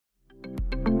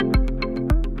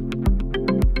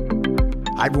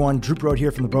Hi, everyone. Drew Perot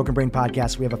here from the Broken Brain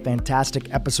Podcast. We have a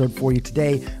fantastic episode for you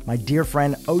today. My dear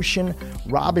friend, Ocean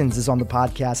Robbins, is on the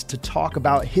podcast to talk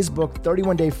about his book,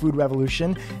 31 Day Food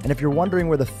Revolution. And if you're wondering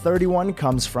where the 31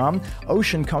 comes from,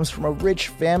 Ocean comes from a rich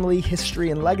family history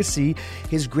and legacy.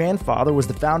 His grandfather was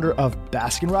the founder of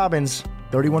Baskin-Robbins,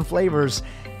 31 flavors.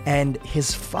 And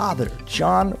his father,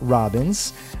 John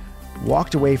Robbins,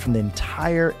 walked away from the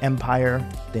entire empire,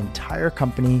 the entire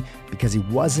company, because he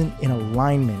wasn't in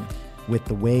alignment with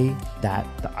the way that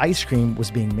the ice cream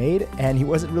was being made, and he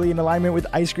wasn't really in alignment with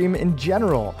ice cream in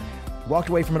general. Walked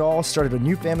away from it all, started a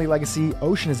new family legacy.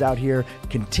 Ocean is out here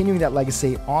continuing that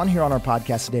legacy here on our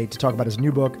podcast today to talk about his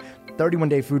new book, 31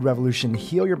 Day Food Revolution,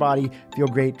 Heal Your Body, Feel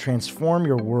Great, Transform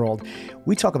Your World.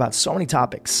 We talk about so many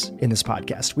topics in this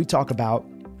podcast. We talk about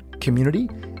community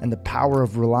and the power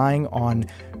of relying on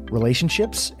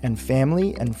relationships and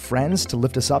family and friends to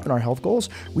lift us up in our health goals.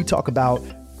 We talk about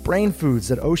brain foods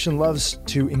that Ocean loves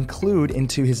to include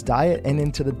into his diet and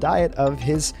into the diet of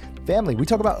his family. We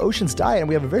talk about Ocean's diet, and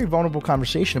we have a very vulnerable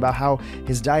conversation about how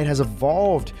his diet has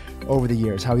evolved over the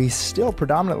years, how he's still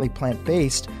predominantly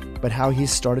plant-based, but how he's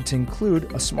started to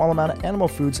include a small amount of animal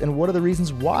foods, and what are the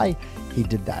reasons why he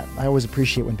did that. I always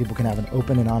appreciate when people can have an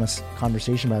open and honest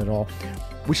conversation about it all,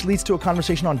 which leads to a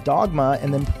conversation on dogma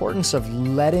and the importance of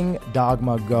letting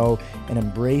dogma go and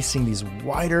embracing these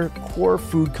wider core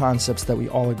food concepts that we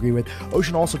all agree with.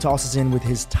 Ocean also tosses in with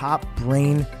his top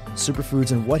brain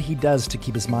superfoods and what he does to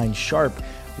keep his mind sharp,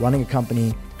 running a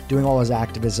company, doing all his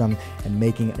activism, and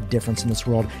making a difference in this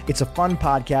world. It's a fun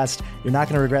podcast. You're not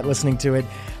going to regret listening to it.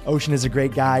 Ocean is a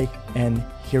great guy. And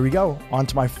here we go, on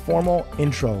to my formal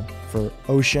intro for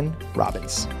Ocean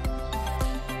Robbins.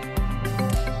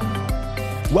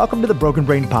 Welcome to the Broken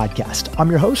Brain Podcast. I'm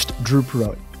your host, Drew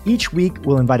Perot. Each week,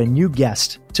 we'll invite a new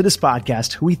guest to this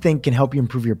podcast who we think can help you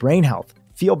improve your brain health,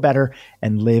 feel better,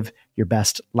 and live your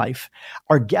best life.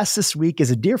 Our guest this week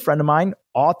is a dear friend of mine,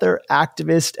 author,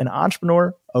 activist, and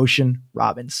entrepreneur, Ocean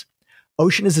Robbins.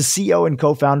 Ocean is the CEO and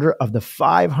co-founder of the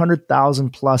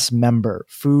 500,000 plus member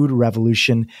Food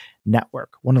Revolution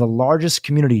Network, one of the largest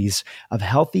communities of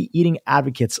healthy eating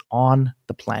advocates on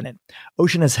the planet.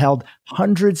 Ocean has held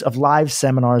hundreds of live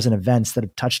seminars and events that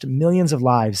have touched millions of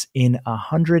lives in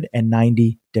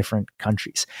 190 different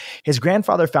countries. His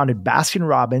grandfather founded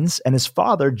Baskin-Robbins, and his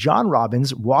father, John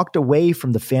Robbins, walked away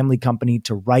from the family company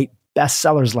to write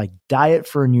bestsellers like Diet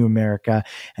for a New America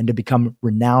and to become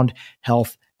renowned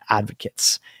health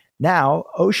advocates. Now,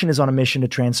 Ocean is on a mission to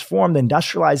transform the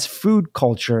industrialized food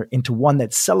culture into one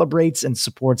that celebrates and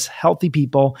supports healthy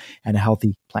people and a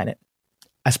healthy planet.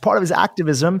 As part of his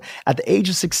activism, at the age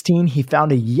of 16, he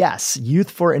founded YES, Youth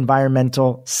for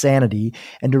Environmental Sanity,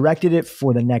 and directed it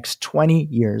for the next 20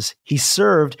 years. He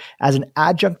served as an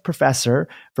adjunct professor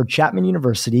for Chapman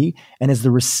University and is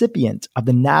the recipient of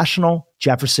the National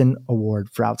Jefferson Award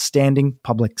for Outstanding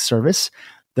Public Service,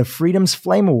 the Freedom's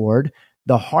Flame Award,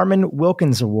 the Harmon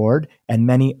Wilkins Award, and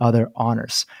many other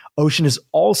honors. Ocean is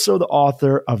also the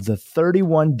author of the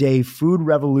 31 Day Food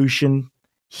Revolution,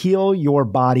 Heal Your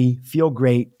Body, Feel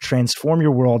Great, Transform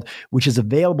Your World, which is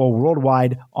available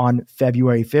worldwide on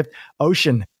February 5th.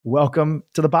 Ocean, welcome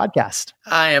to the podcast.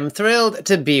 I am thrilled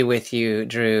to be with you,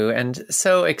 Drew, and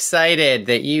so excited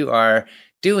that you are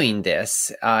doing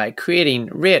this, creating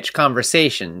rich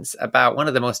conversations about one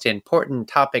of the most important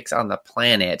topics on the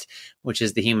planet, which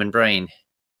is the human brain.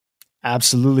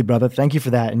 Absolutely, brother. Thank you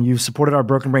for that. And you've supported our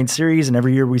Broken Brain series, and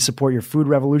every year we support your Food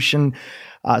Revolution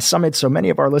Summit. So many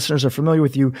of our listeners are familiar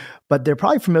with you, but they're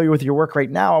probably familiar with your work right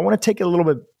now. I want to take it a little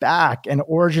bit back, an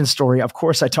origin story. Of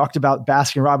course, I talked about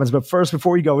Baskin-Robbins, but first,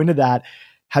 before we go into that,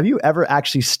 have you ever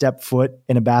actually stepped foot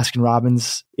in a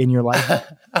Baskin-Robbins in your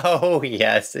life? Oh,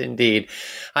 yes, indeed.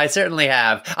 I certainly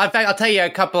have. In fact, I'll tell you a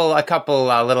couple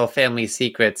little family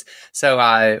secrets.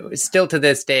 So still to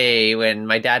this day, when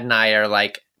my dad and I are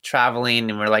like traveling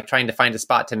and we're like trying to find a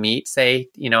spot to meet, say,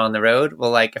 on the road, we'll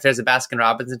like, if there's a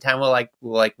Baskin-Robbins in town,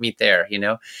 we'll meet there,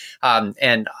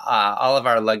 and all of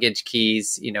our luggage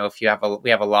keys, if we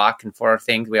have a lock and 4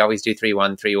 things, we always do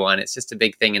 3-1-3-1. It's just a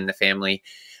big thing in the family.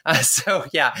 So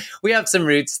yeah, we have some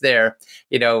roots there.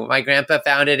 My grandpa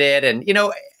founded it, and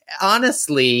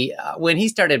honestly, when he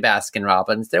started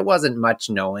Baskin-Robbins, there wasn't much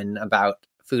known about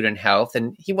food and health,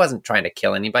 and he wasn't trying to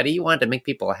kill anybody. He wanted to make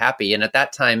people happy, and at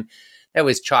that time, it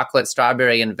was chocolate,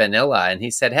 strawberry, and vanilla. And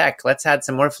he said, "Heck, let's add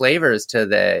some more flavors to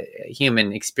the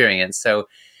human experience." So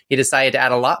he decided to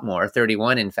add a lot more,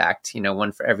 31, in fact.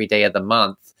 One for every day of the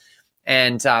month.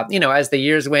 And, as the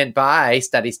years went by,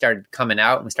 studies started coming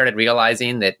out and we started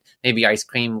realizing that maybe ice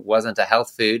cream wasn't a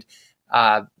health food.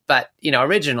 But But,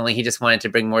 originally he just wanted to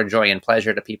bring more joy and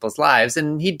pleasure to people's lives.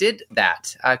 And he did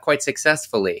that quite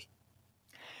successfully.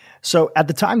 So at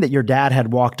the time that your dad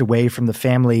had walked away from the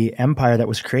family empire that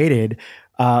was created,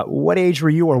 what age were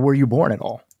you, or were you born at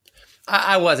all?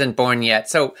 I wasn't born yet.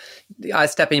 So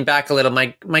stepping back a little,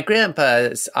 my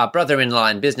grandpa's brother-in-law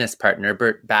and business partner,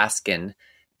 Bert Baskin,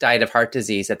 died of heart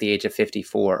disease at the age of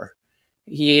 54.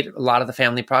 He ate a lot of the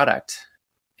family product.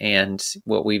 And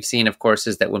what we've seen, of course,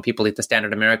 is that when people eat the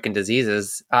standard American the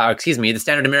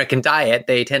standard American diet,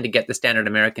 they tend to get the standard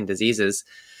American diseases.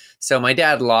 So my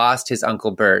dad lost his Uncle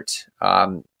Bert,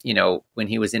 when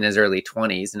he was in his early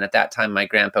 20s. And at that time, my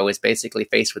grandpa was basically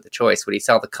faced with a choice. Would he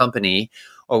sell the company,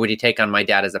 or would he take on my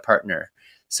dad as a partner?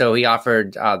 So he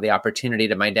offered the opportunity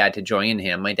to my dad to join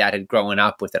him. My dad had grown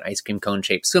up with an ice cream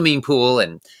cone-shaped swimming pool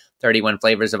and 31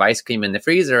 flavors of ice cream in the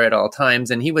freezer at all times.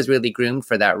 And he was really groomed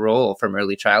for that role from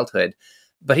early childhood.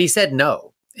 But he said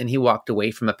no. And he walked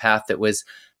away from a path that was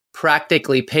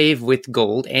practically paved with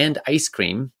gold and ice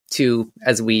cream to,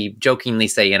 as we jokingly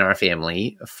say in our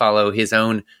family, follow his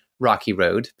own rocky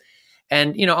road.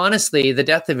 And, honestly, the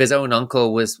death of his own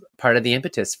uncle was part of the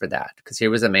impetus for that, because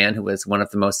here was a man who was one of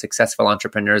the most successful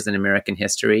entrepreneurs in American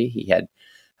history. He had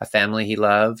a family he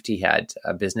loved. He had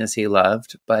a business he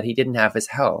loved, but he didn't have his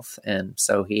health. And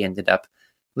so he ended up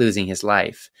losing his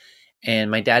life. And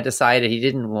my dad decided he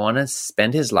didn't want to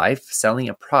spend his life selling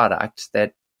a product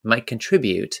that might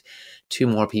contribute to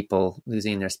more people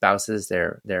losing their spouses,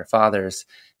 their fathers,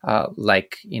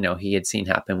 he had seen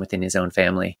happen within his own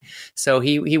family. So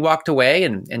he walked away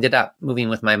and ended up moving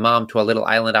with my mom to a little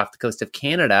island off the coast of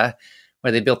Canada,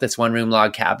 where they built this one-room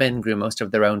log cabin, grew most of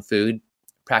their own food,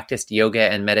 practiced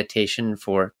yoga and meditation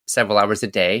for several hours a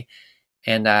day,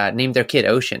 and named their kid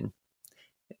Ocean.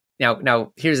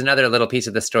 Now, here's another little piece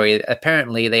of the story.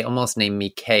 Apparently, they almost named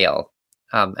me Kale.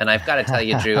 And I've got to tell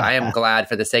you, Drew, I am glad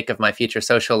for the sake of my future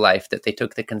social life that they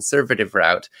took the conservative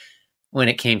route when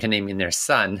it came to naming their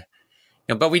son.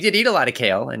 But we did eat a lot of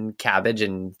kale and cabbage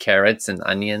and carrots and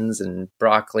onions and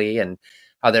broccoli and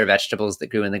other vegetables that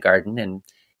grew in the garden. And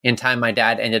in time, my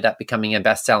dad ended up becoming a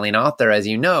best-selling author, as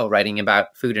you know, writing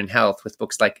about food and health with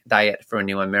books like Diet for a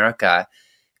New America,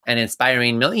 and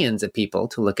inspiring millions of people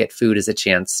to look at food as a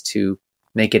chance to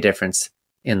make a difference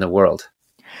in the world.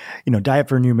 Diet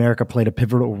for a New America played a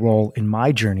pivotal role in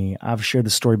my journey. I've shared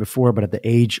the story before, but at the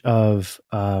age of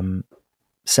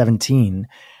 17,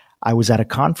 I was at a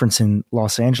conference in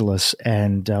Los Angeles,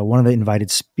 and one of the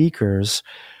invited speakers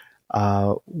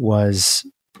was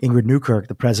Ingrid Newkirk,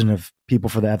 the president of People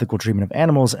for the Ethical Treatment of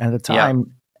Animals. And at the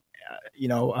time,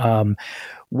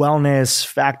 wellness,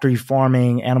 factory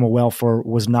farming, animal welfare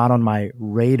was not on my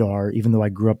radar, even though I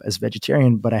grew up as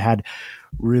vegetarian, but I had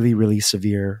really, really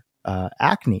severe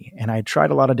acne. And I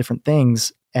tried a lot of different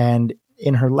things. And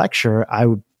in her lecture, I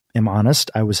am honest,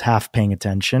 I was half paying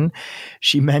attention.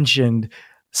 She mentioned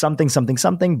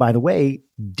something. By the way,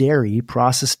 dairy,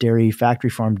 processed dairy, factory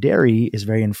farm dairy is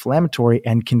very inflammatory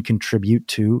and can contribute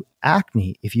to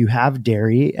acne. If you have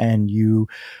dairy and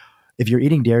if you're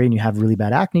eating dairy and you have really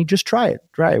bad acne, just try it.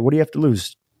 What do you have to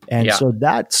lose? And so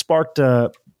that sparked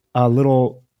a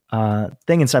little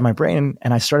thing inside my brain.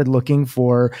 And I started looking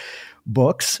for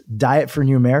books. Diet for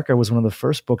New America was one of the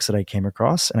first books that I came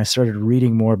across. And I started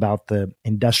reading more about the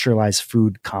industrialized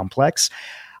food complex.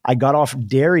 I got off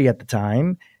dairy at the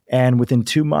time, and within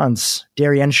 2 months,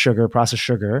 dairy and sugar, processed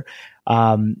sugar,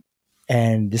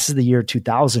 and this is the year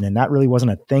 2000, and that really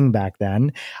wasn't a thing back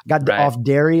then. I got off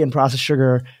dairy and processed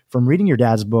sugar from reading your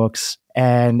dad's books,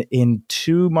 and in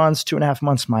 2 months, 2.5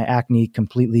 months, my acne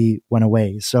completely went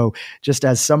away. So just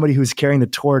as somebody who's carrying the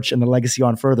torch and the legacy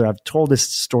on further, I've told this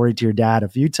story to your dad a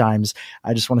few times.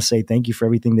 I just want to say thank you for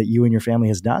everything that you and your family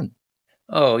has done.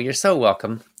 Oh, you're so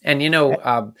welcome. And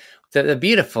the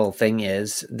beautiful thing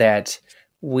is that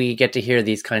we get to hear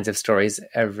these kinds of stories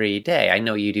every day. I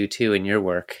know you do too in your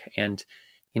work. And,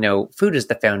 food is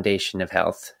the foundation of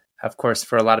health. Of course,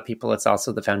 for a lot of people, it's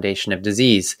also the foundation of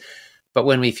disease. But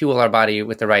when we fuel our body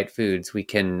with the right foods, we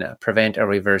can prevent or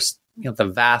reverse the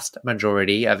vast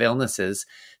majority of illnesses,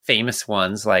 famous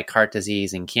ones like heart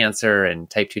disease and cancer and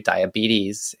type 2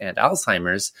 diabetes and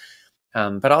Alzheimer's.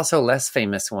 But also less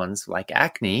famous ones like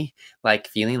acne, like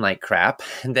feeling like crap,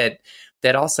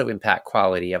 that also impact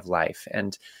quality of life.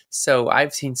 And so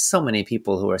I've seen so many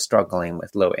people who are struggling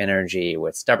with low energy,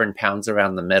 with stubborn pounds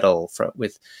around the middle,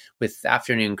 with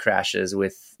afternoon crashes,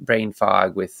 with brain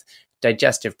fog, with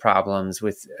digestive problems,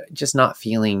 with just not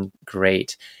feeling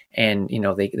great. And,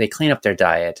 they clean up their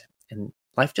diet and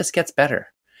life just gets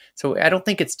better. So I don't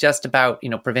think it's just about,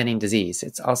 preventing disease.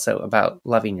 It's also about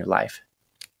loving your life.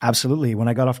 Absolutely. When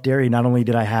I got off dairy, not only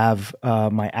did I have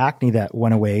my acne that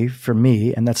went away for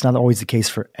me, and that's not always the case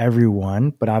for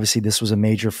everyone, but obviously this was a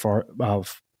major part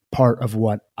of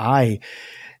what I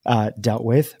dealt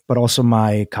with, but also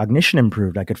my cognition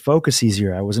improved. I could focus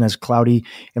easier. I wasn't as cloudy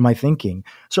in my thinking.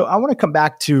 So I want to come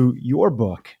back to your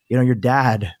book. You know, your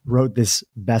dad wrote this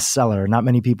bestseller. Not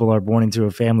many people are born into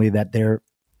a family that their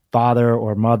father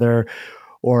or mother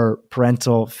or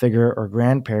parental figure or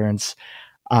grandparents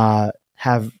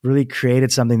have really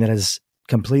created something that has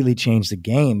completely changed the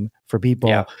game for people.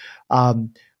 Yeah.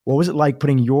 What was it like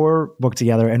putting your book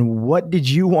together, and what did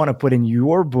you want to put in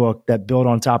your book that built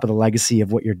on top of the legacy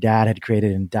of what your dad had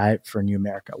created in Diet for a New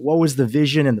America? What was the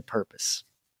vision and the purpose?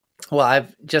 Well,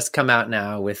 I've just come out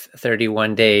now with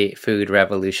 31 Day Food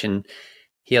Revolution,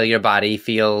 Heal Your Body,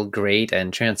 Feel Great,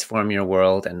 and Transform Your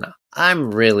World. And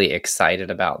I'm really excited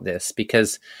about this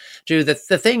because, Drew, the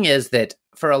thing is that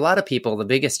for a lot of people, the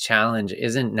biggest challenge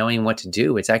isn't knowing what to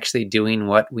do. It's actually doing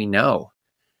what we know.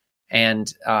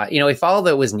 And, if all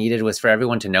that was needed was for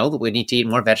everyone to know that we need to eat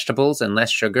more vegetables and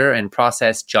less sugar and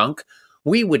processed junk,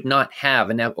 we would not have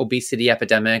an obesity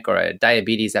epidemic or a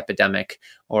diabetes epidemic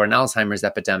or an Alzheimer's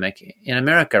epidemic in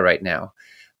America right now.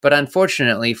 But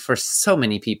unfortunately, for so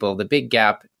many people, the big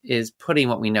gap is putting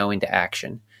what we know into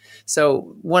action.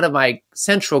 So one of my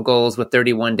central goals with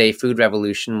 31 Day Food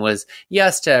Revolution was,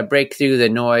 yes, to break through the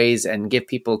noise and give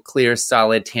people clear,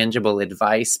 solid, tangible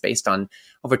advice based on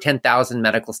over 10,000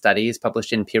 medical studies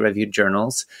published in peer-reviewed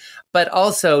journals, but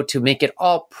also to make it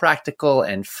all practical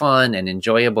and fun and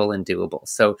enjoyable and doable.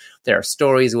 So there are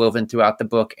stories woven throughout the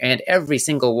book, and every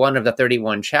single one of the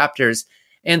 31 chapters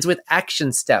ends with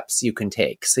action steps you can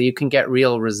take so you can get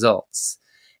real results.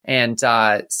 And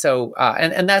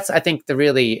that's, I think, the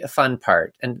really fun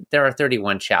part. And there are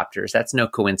 31 chapters. That's no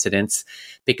coincidence,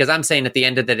 because I'm saying at the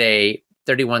end of the day,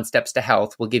 31 Steps to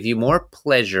Health will give you more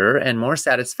pleasure and more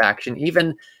satisfaction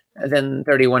even than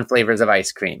 31 flavors of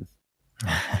ice cream.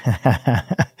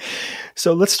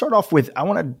 So let's start off with, I'm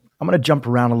going to jump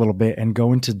around a little bit and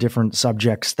go into different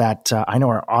subjects that I know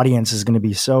our audience is going to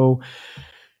be so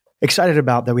excited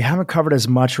about that we haven't covered as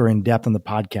much or in depth on the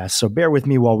podcast. So bear with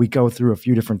me while we go through a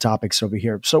few different topics over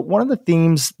here. So one of the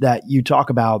themes that you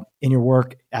talk about in your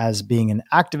work as being an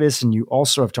activist, and you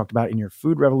also have talked about in your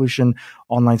Food Revolution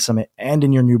Online Summit and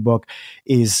in your new book,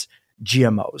 is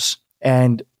GMOs.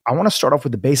 And I want to start off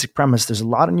with the basic premise. There's a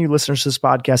lot of new listeners to this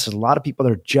podcast. There's a lot of people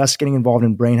that are just getting involved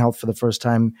in brain health for the first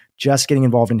time, just getting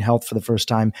involved in health for the first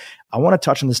time. I want to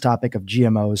touch on this topic of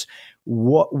GMOs.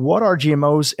 What are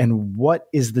GMOs, and what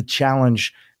is the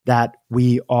challenge that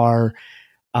we are,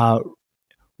 how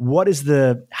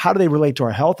do they relate to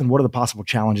our health, and what are the possible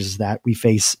challenges that we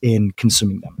face in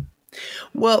consuming them?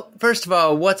 Well, first of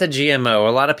all, what's a GMO?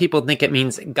 A lot of people think it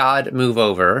means God move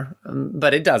over,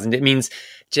 but it doesn't. It means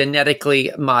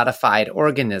genetically modified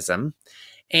organism.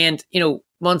 And,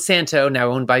 Monsanto, now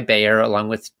owned by Bayer, along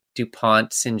with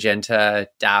DuPont, Syngenta,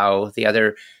 Dow, the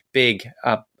other big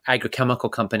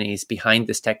agrochemical companies behind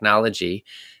this technology,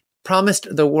 promised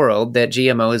the world that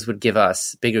GMOs would give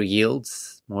us bigger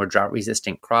yields, more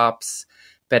drought-resistant crops,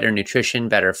 better nutrition,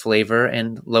 better flavor,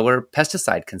 and lower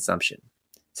pesticide consumption.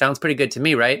 Sounds pretty good to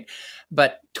me, right?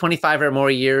 But 25 or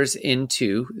more years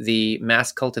into the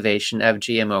mass cultivation of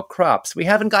GMO crops, we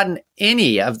haven't gotten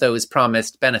any of those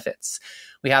promised benefits.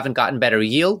 We haven't gotten better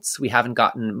yields. We haven't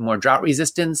gotten more drought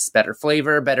resistance, better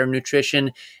flavor, better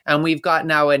nutrition. And we've got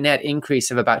now a net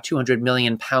increase of about 200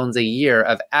 million pounds a year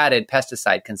of added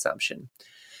pesticide consumption.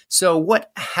 So what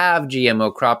have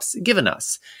GMO crops given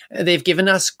us? They've given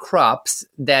us crops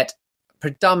that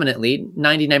predominantly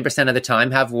 99% of the time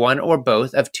have one or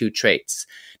both of two traits.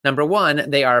 Number one,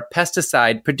 they are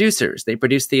pesticide producers. They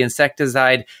produce the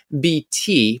insecticide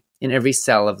Bt in every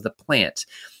cell of the plant.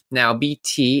 Now,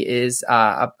 Bt is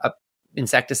a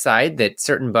insecticide that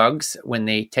certain bugs, when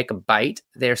they take a bite,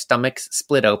 their stomachs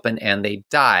split open and they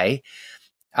die.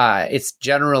 It's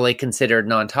generally considered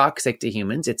non-toxic to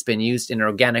humans. It's been used in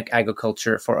organic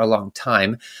agriculture for a long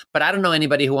time, but I don't know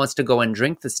anybody who wants to go and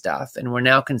drink the stuff. And we're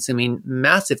now consuming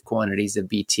massive quantities of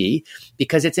Bt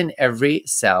because it's in every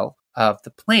cell of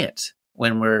the plant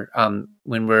when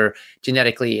we're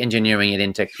genetically engineering it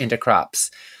into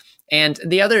crops. And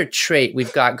the other trait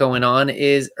we've got going on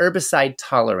is herbicide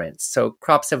tolerance. So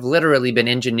crops have literally been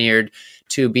engineered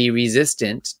to be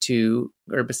resistant to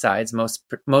herbicides,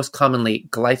 most commonly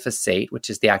glyphosate, which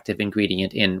is the active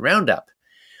ingredient in Roundup.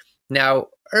 Now,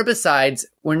 herbicides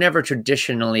were never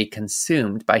traditionally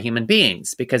consumed by human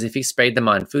beings because if you sprayed them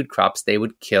on food crops, they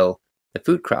would kill the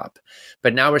food crop.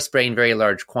 But now we're spraying very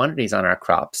large quantities on our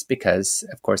crops because,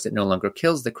 of course, it no longer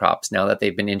kills the crops now that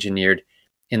they've been engineered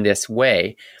in this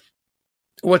way.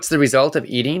 What's the result of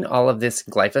eating all of this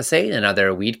glyphosate,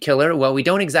 another weed killer? Well, we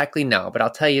don't exactly know, but I'll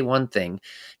tell you one thing.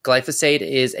 Glyphosate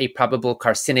is a probable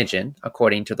carcinogen,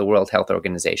 according to the World Health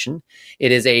Organization.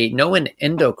 It is a known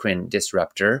endocrine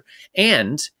disruptor,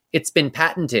 and it's been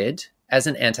patented as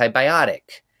an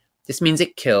antibiotic. This means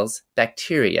it kills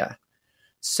bacteria.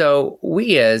 So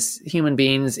we as human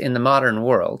beings in the modern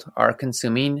world are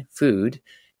consuming food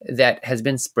that has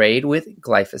been sprayed with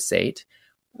glyphosate,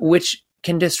 which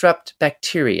can disrupt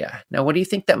bacteria. Now, what do you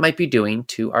think that might be doing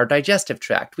to our digestive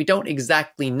tract? We don't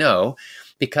exactly know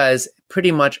because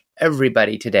pretty much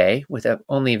everybody today, with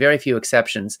only very few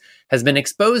exceptions, has been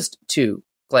exposed to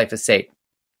glyphosate.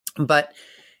 But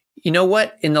you know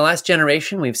what? In the last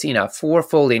generation, we've seen a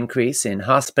fourfold increase in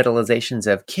hospitalizations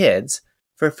of kids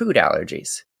for food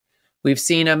allergies. We've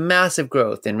seen a massive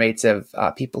growth in rates of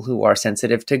people who are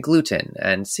sensitive to gluten,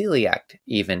 and celiac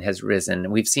even has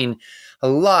risen. We've seen a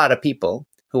lot of people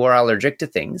who are allergic to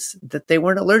things that they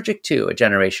weren't allergic to a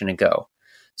generation ago.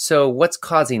 So what's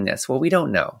causing this? Well, we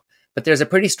don't know, but there's a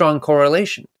pretty strong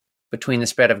correlation between the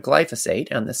spread of glyphosate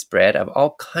and the spread of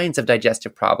all kinds of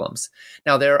digestive problems.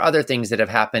 Now, there are other things that have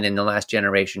happened in the last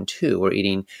generation too. We're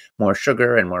eating more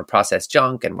sugar and more processed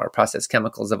junk and more processed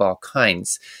chemicals of all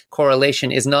kinds.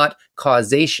 Correlation is not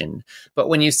causation, but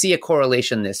when you see a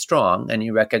correlation this strong and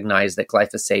you recognize that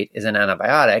glyphosate is an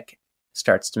antibiotic, it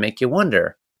starts to make you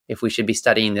wonder if we should be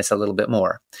studying this a little bit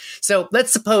more. So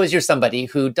let's suppose you're somebody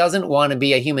who doesn't want to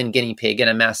be a human guinea pig in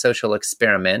a mass social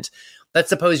experiment. Let's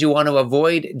suppose you want to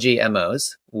avoid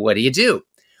GMOs. What do?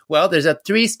 Well, there's a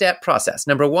 3-step process.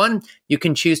 Number 1, you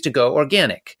can choose to go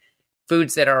organic.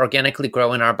 Foods that are organically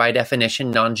grown are by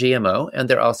definition non-GMO, and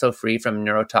they're also free from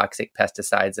neurotoxic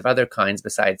pesticides of other kinds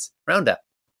besides Roundup.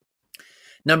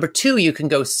 Number 2, you can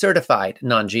go certified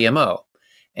non-GMO.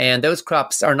 And those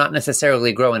crops are not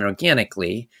necessarily grown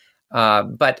organically,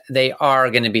 but they are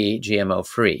going to be GMO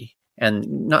free.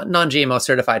 And non-GMO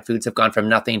certified foods have gone from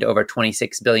nothing to over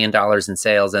 $26 billion in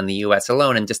sales in the US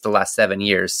alone in just the last 7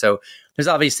 years. So there's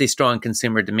obviously strong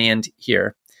consumer demand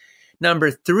here.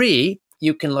 Number 3,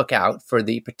 you can look out for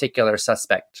the particular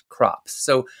suspect crops.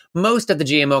 So most of the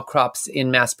GMO crops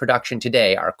in mass production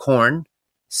today are corn,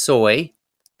 soy,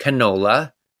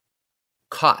 canola,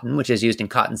 cotton, which is used in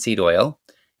cottonseed oil,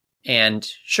 and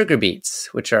sugar beets,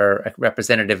 which are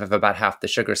representative of about half the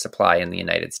sugar supply in the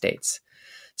United States.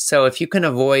 So if you can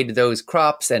avoid those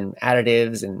crops and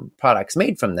additives and products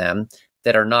made from them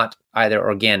that are not either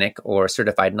organic or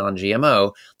certified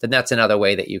non-GMO, then that's another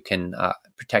way that you can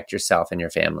protect yourself and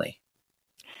your family.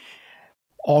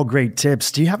 All great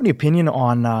tips. Do you have any opinion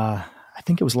on, I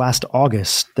think it was last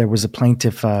August, there was a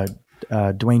plaintiff,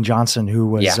 Dwayne Johnson, who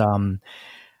was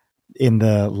in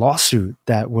the lawsuit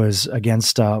that was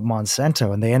against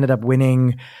Monsanto, and they ended up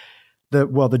winning.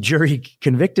 The jury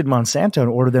convicted Monsanto and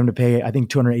ordered them to pay, I think,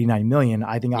 $289 million.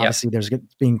 I think obviously there's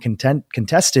being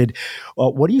contested.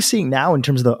 What are you seeing now in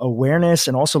terms of the awareness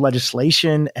and also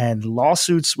legislation and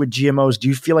lawsuits with GMOs? Do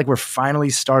you feel like we're finally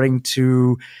starting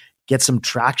to get some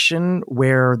traction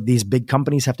where these big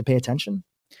companies have to pay attention?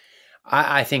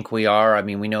 I think we are. I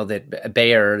mean, we know that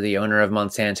Bayer, the owner of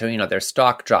Monsanto, their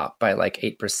stock dropped by like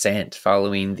 8%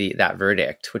 following that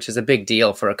verdict, which is a big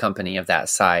deal for a company of that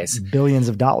size. Billions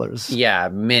of dollars. Yeah,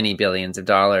 many billions of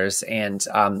dollars. And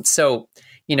so,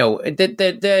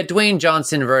 the Dwayne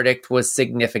Johnson verdict was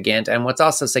significant. And what's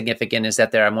also significant is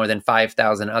that there are more than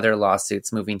 5,000 other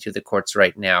lawsuits moving through the courts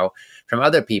right now from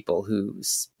other people who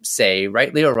say,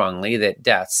 rightly or wrongly, that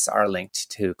deaths are linked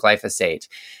to glyphosate.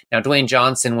 Now, Dwayne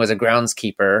Johnson was a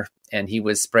groundskeeper, and he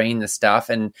was spraying the stuff,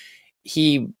 and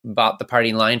he bought the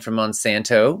party line from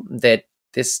Monsanto that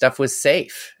this stuff was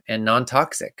safe and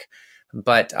non-toxic.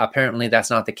 But apparently that's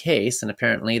not the case, and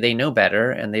apparently they know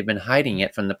better, and they've been hiding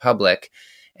it from the public.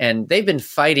 And they've been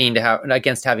fighting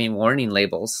against having warning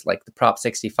labels, like the Prop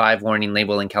 65 warning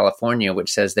label in California,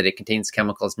 which says that it contains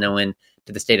chemicals known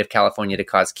to the state of California to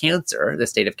cause cancer. The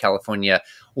state of California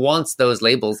wants those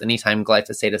labels anytime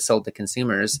glyphosate is sold to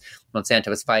consumers. Monsanto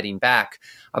is fighting back.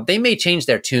 They may change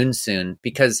their tune soon,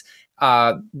 because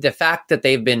the fact that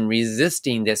they've been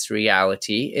resisting this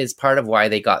reality is part of why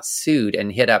they got sued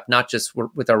and hit up not just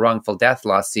with a wrongful death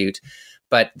lawsuit,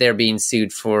 but they're being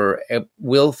sued for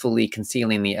willfully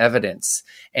concealing the evidence.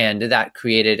 And that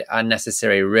created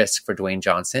unnecessary risk for Dwayne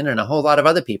Johnson and a whole lot of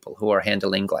other people who are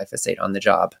handling glyphosate on the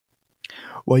job.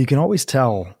 Well, you can always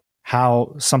tell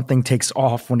how something takes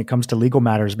off when it comes to legal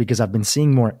matters, because I've been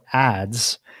seeing more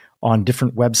ads on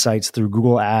different websites through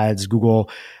Google Ads, Google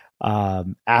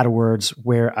AdWords,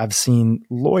 where I've seen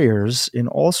lawyers in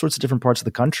all sorts of different parts of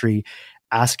the country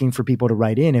asking for people to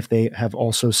write in if they have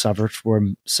also suffered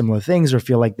from similar things or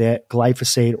feel like that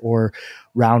glyphosate or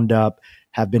Roundup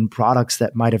have been products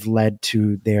that might have led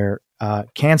to their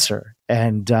cancer.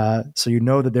 And so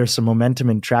that there's some momentum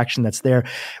and traction that's there.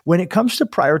 When it comes to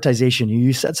prioritization,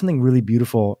 you said something really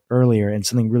beautiful earlier and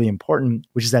something really important,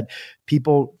 which is that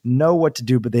people know what to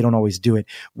do, but they don't always do it.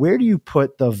 Where do you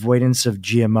put the avoidance of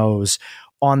GMOs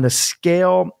on the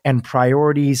scale and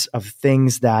priorities of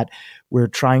things that we're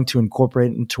trying to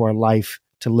incorporate into our life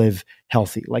to live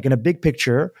healthy? Like in a big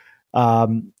picture,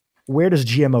 where does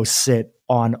GMO sit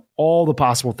on all the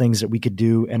possible things that we could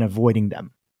do and avoiding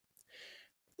them?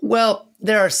 Well,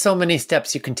 there are so many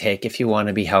steps you can take if you want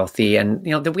to be healthy. And,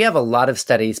 we have a lot of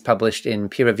studies published in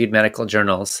peer-reviewed medical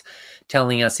journals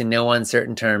telling us in no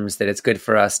uncertain terms that it's good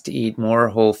for us to eat more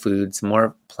whole foods,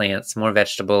 more plants, more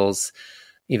vegetables,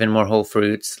 even more whole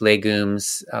fruits,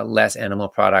 legumes, less animal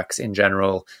products in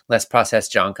general, less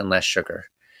processed junk, and less sugar.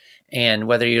 And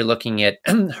whether you're looking at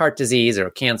heart disease or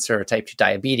cancer or type 2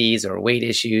 diabetes or weight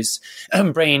issues,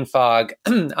 brain fog,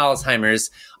 Alzheimer's,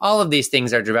 all of these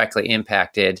things are directly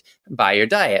impacted by your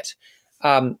diet.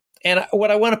 And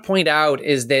what I want to point out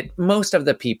is that most of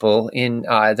the people in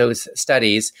those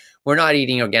studies were not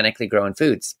eating organically grown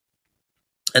foods.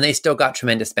 And they still got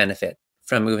tremendous benefit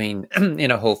from moving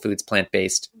in a whole foods,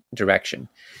 plant-based direction.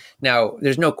 Now,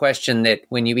 there's no question that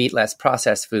when you eat less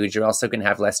processed foods, you're also going to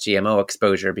have less GMO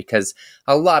exposure because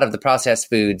a lot of the processed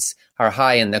foods are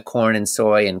high in the corn and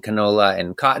soy and canola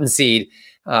and cottonseed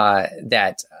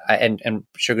and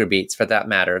sugar beets, for that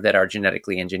matter, that are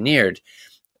genetically engineered.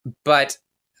 But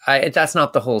that's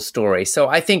not the whole story. So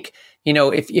I think,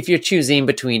 if you're choosing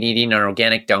between eating an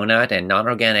organic donut and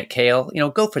non-organic kale,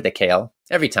 go for the kale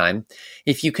every time.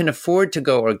 If you can afford to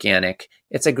go organic,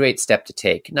 it's a great step to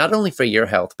take, not only for your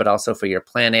health, but also for your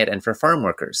planet and for farm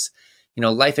workers.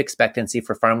 Life expectancy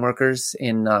for farm workers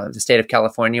in the state of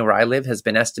California, where I live, has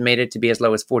been estimated to be as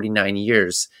low as 49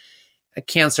 years.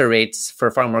 Cancer rates for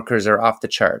farm workers are off the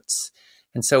charts.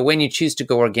 And so when you choose to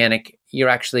go organic, you're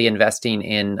actually investing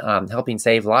in helping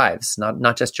save lives,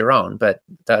 not just your own, but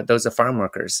those of farm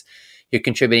workers. You're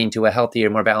contributing to a healthier,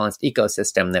 more balanced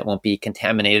ecosystem that won't be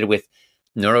contaminated with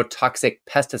neurotoxic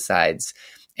pesticides.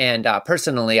 And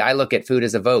personally, I look at food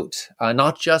as a vote,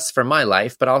 not just for my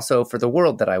life, but also for the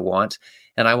world that I want.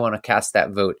 And I want to cast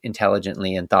that vote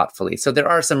intelligently and thoughtfully. So there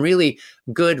are some really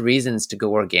good reasons to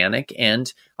go organic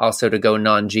and also to go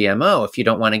non-GMO if you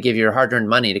don't want to give your hard-earned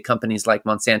money to companies like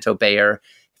Monsanto, Bayer,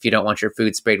 if you don't want your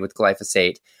food sprayed with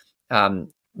glyphosate.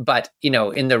 But,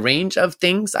 in the range of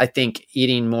things, I think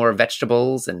eating more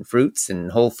vegetables and fruits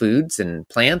and whole foods and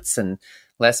plants and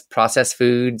less processed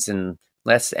foods and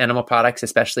less animal products,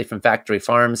 especially from factory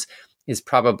farms, is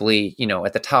probably,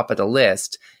 at the top of the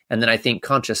list. And then I think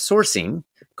conscious sourcing,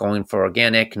 going for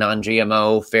organic,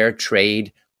 non-GMO, fair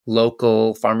trade,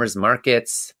 local farmers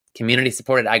markets,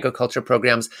 community-supported agriculture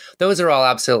programs, those are all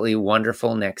absolutely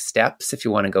wonderful next steps if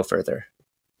you want to go further.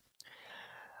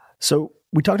 So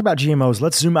we talked about GMOs.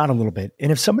 Let's zoom out a little bit.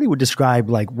 And if somebody would describe,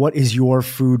 what is your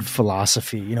food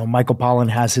philosophy? Michael Pollan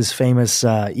has his famous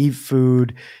eat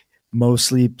food,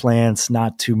 mostly plants,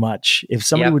 not too much. If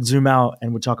somebody would zoom out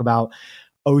and would talk about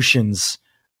Ocean's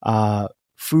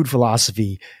food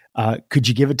philosophy, could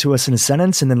you give it to us in a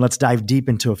sentence? And then let's dive deep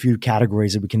into a few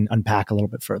categories that we can unpack a little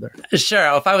bit further.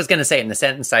 Sure. If I was going to say it in a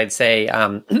sentence, I'd say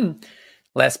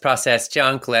less processed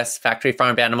junk, less factory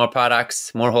farmed animal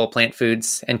products, more whole plant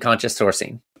foods, and conscious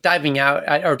sourcing. Diving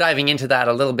into that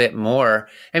a little bit more,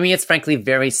 it's frankly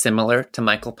very similar to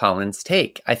Michael Pollan's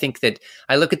take. I think that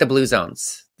I look at the blue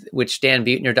zones, which Dan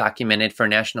Buettner documented for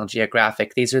National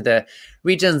Geographic. These are the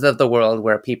regions of the world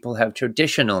where people have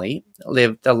traditionally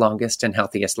lived the longest and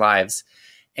healthiest lives.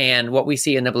 And what we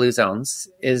see in the blue zones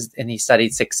is, and he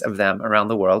studied 6 of them around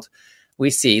the world, we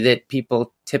see that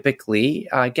people typically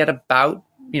get about,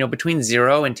 between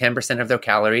 0 and 10% of their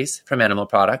calories from animal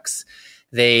products.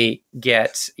 They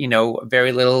get,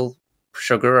 very little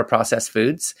sugar or processed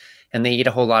foods, and they eat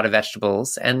a whole lot of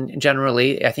vegetables. And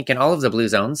generally, I think in all of the blue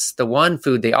zones, the one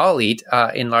food they all eat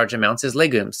in large amounts is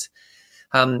legumes.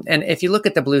 And if you look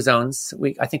at the blue zones,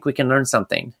 I think we can learn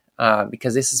something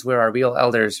because this is where our real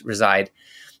elders reside.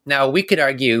 Now, we could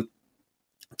argue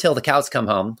till the cows come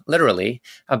home, literally,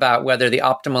 about whether the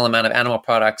optimal amount of animal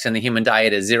products in the human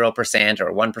diet is 0%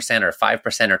 or 1% or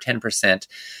 5% or 10%.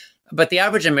 But the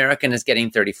average American is getting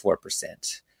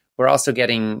 34%. We're also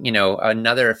getting,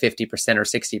 another 50% or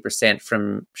 60%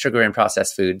 from sugar and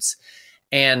processed foods.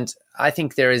 And I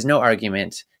think there is no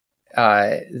argument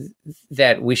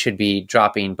that we should be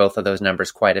dropping both of those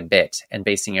numbers quite a bit and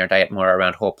basing our diet more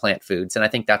around whole plant foods. And I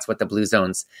think that's what the blue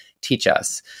zones teach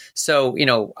us. So,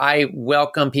 I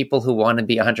welcome people who want to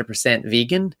be 100%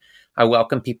 vegan. I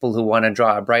welcome people who want to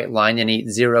draw a bright line and eat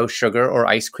zero sugar or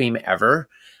ice cream ever.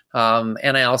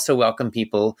 And I also welcome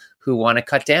people who want to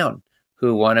cut down,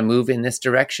 who want to move in this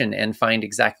direction and find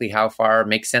exactly how far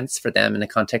makes sense for them in the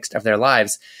context of their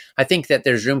lives. I think that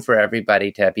there's room for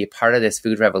everybody to be a part of this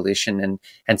food revolution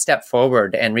and step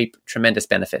forward and reap tremendous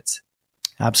benefits.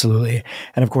 Absolutely.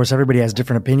 And of course, everybody has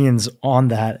different opinions on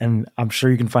that. And I'm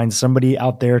sure you can find somebody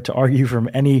out there to argue from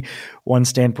any one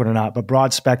standpoint or not. But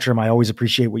broad spectrum, I always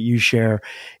appreciate what you share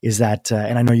is that,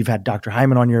 and I know you've had Dr.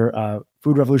 Hyman on your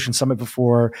Food Revolution Summit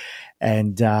before,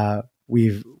 and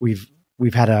we've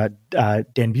had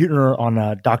Dan Buettner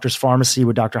on Doctor's Pharmacy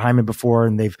with Dr. Hyman before,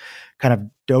 and they've kind of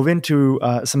dove into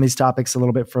some of these topics a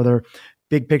little bit further.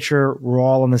 Big picture, we're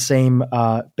all on the same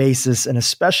basis, and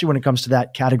especially when it comes to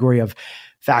that category of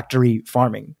factory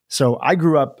farming. So I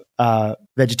grew up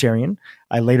vegetarian.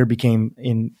 I later became,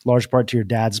 in large part to your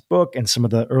dad's book and some of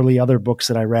the early other books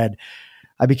that I read,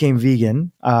 I became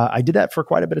vegan. I did that for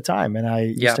quite a bit of time. And I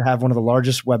used to have one of the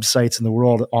largest websites in the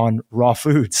world on raw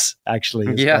foods,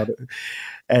 actually. Yeah.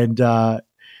 And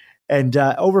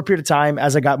over a period of time,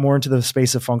 as I got more into the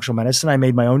space of functional medicine, I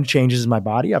made my own changes in my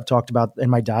body. I've talked about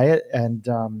in my diet,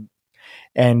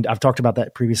 and I've talked about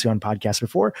that previously on podcasts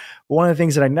before. But one of the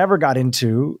things that I never got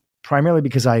into, primarily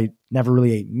because I never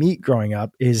really ate meat growing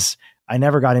up, is I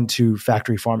never got into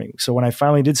factory farming. So when I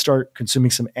finally did start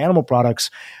consuming some animal products,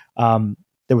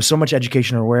 there was so much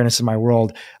education and awareness in my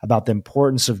world about the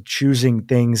importance of choosing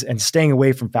things and staying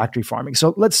away from factory farming.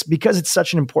 So because it's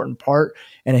such an important part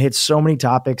and it hits so many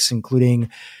topics, including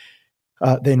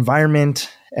the environment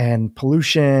and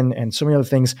pollution and so many other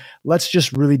things, let's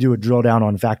just really do a drill down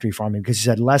on factory farming, because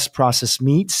you said less processed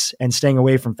meats and staying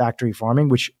away from factory farming,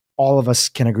 which all of us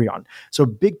can agree on. So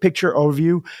big picture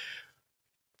overview,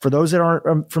 for those that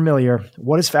aren't familiar,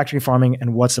 what is factory farming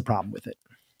and what's the problem with it?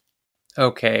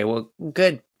 Okay, well,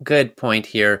 good point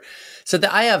here. So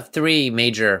I have three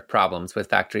major problems with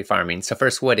factory farming. So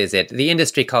first, what is it? The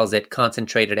industry calls it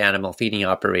concentrated animal feeding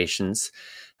operations.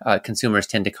 Consumers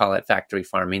tend to call it factory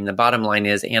farming. The bottom line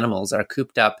is animals are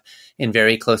cooped up in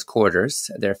very close quarters.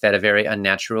 They're fed a very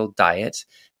unnatural diet.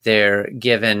 They're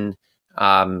given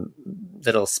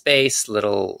little space,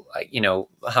 little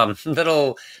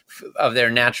of their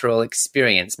natural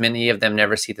experience. Many of them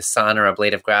never see the sun or a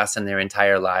blade of grass in their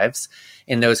entire lives.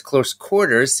 In those close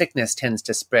quarters, sickness tends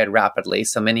to spread rapidly.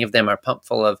 So many of them are pumped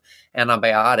full of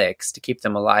antibiotics to keep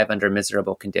them alive under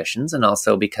miserable conditions. And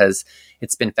also because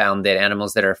it's been found that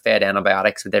animals that are fed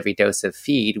antibiotics with every dose of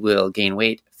feed will gain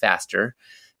weight faster.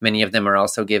 Many of them are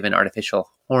also given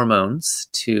artificial hormones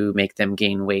to make them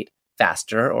gain weight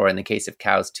faster, or in the case of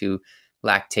cows, to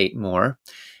lactate more.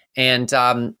 And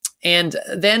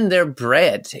then they're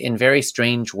bred in very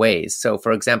strange ways. So,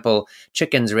 for example,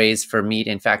 chickens raised for meat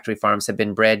in factory farms have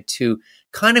been bred to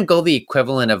kind of go the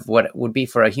equivalent of what it would be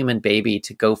for a human baby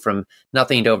to go from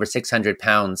nothing to over 600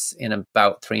 pounds in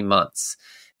about 3 months.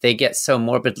 They get so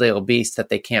morbidly obese that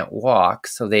they can't walk,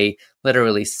 so they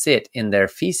literally sit in their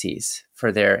feces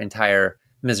for their entire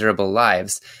miserable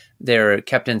lives. They're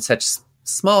kept in such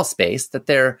small space that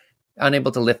they're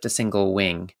unable to lift a single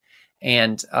wing.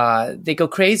 And they go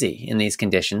crazy in these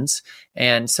conditions.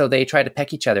 And so they try to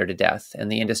peck each other to death.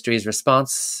 And the industry's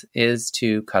response is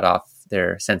to cut off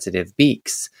their sensitive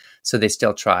beaks. So they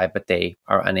still try, but they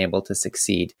are unable to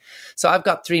succeed. So I've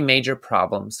got three major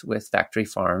problems with factory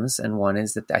farms. And one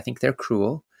is that I think they're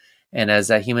cruel. And as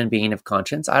a human being of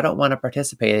conscience, I don't want to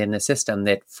participate in a system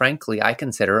that, frankly, I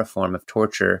consider a form of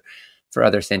torture for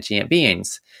other sentient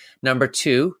beings. Number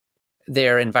two,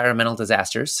 they're environmental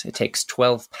disasters. It takes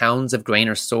 12 pounds of grain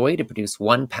or soy to produce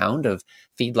 1 pound of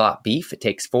feedlot beef. It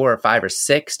takes 4 or 5 or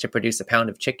 6 to produce a pound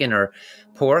of chicken or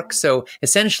pork. So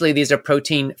essentially, these are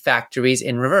protein factories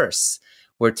in reverse.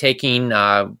 We're taking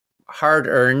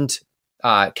hard-earned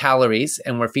calories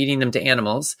and we're feeding them to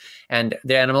animals. And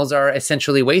the animals are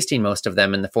essentially wasting most of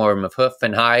them in the form of hoof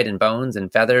and hide and bones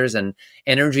and feathers and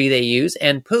energy they use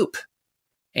and poop.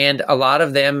 And a lot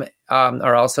of them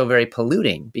are also very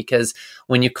polluting, because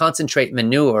when you concentrate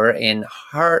manure in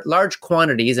large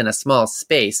quantities in a small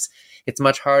space, it's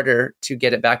much harder to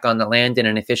get it back on the land in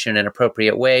an efficient and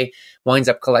appropriate way, winds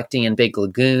up collecting in big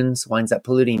lagoons, winds up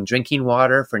polluting drinking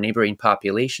water for neighboring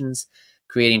populations,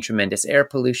 creating tremendous air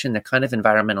pollution. They're kind of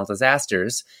environmental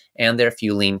disasters, and they're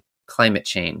fueling climate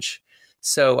change.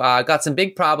 So got some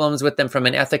big problems with them from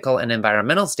an ethical and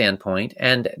environmental standpoint.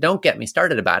 And don't get me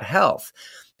started about health,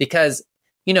 because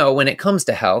when it comes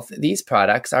to health, these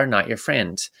products are not your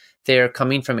friend. They're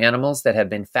coming from animals that have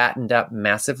been fattened up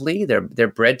massively. They're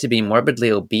bred to be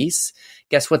morbidly obese.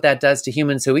 Guess what that does to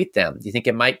humans who eat them? Do you think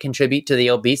it might contribute to the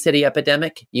obesity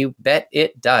epidemic? You bet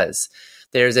it does.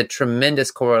 There's a tremendous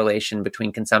correlation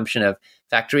between consumption of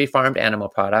factory farmed animal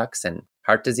products and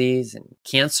heart disease and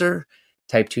cancer,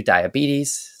 type 2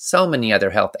 diabetes, so many other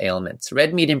health ailments.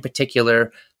 Red meat in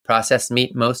particular, processed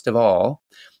meat most of all,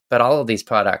 but all of these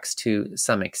products to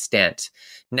some extent.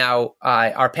 Now,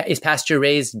 is pasture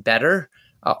raised better?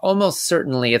 Almost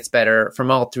certainly it's better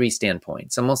from all three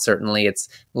standpoints. Almost certainly it's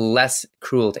less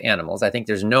cruel to animals. I think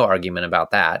there's no argument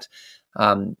about that.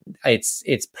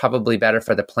 It's probably better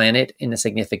for the planet in a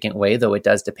significant way, though it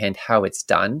does depend how it's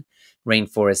done.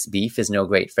 Rainforest beef is no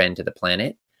great friend to the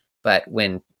planet, but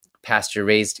when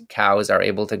pasture-raised cows are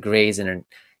able to graze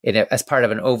as part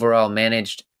of an overall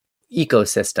managed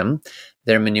ecosystem,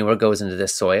 their manure goes into the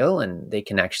soil and they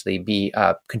can actually be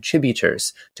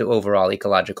contributors to overall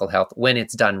ecological health when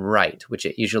it's done right, which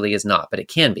it usually is not, but it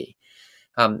can be.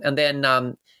 And then,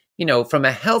 from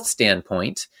a health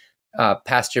standpoint,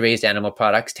 pasture-raised animal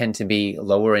products tend to be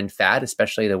lower in fat,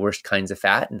 especially the worst kinds of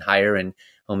fat, and higher in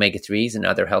omega-3s and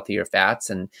other healthier fats.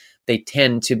 And they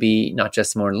tend to be not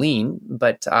just more lean,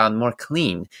 but more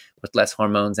clean with less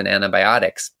hormones and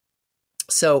antibiotics.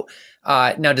 So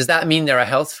now, does that mean they're a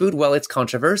health food? Well, it's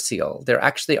controversial. There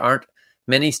actually aren't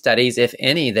many studies, if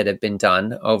any, that have been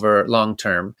done over long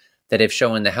term that have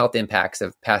shown the health impacts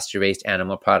of pasture-raised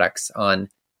animal products on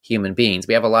human beings.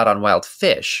 We have a lot on wild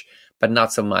fish, but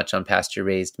not so much on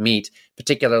pasture-raised meat,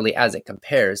 particularly as it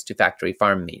compares to factory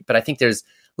farm meat. But I think there's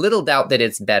little doubt that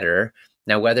it's better.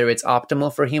 Now, whether it's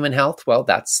optimal for human health, well,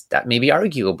 that may be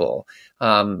arguable.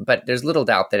 But there's little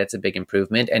doubt that it's a big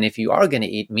improvement. And if you are going to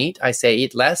eat meat, I say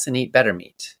eat less and eat better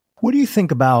meat. What do you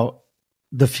think about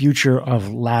the future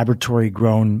of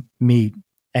laboratory-grown meat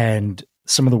and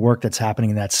some of the work that's happening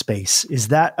in that space? Is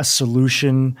that a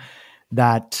solution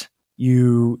that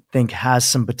you think has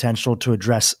some potential to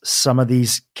address some of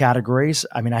these categories?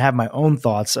 I mean, I have my own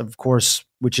thoughts, of course,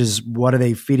 which is what are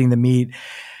they feeding the meat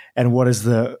and what is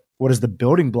the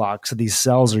building blocks that these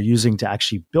cells are using to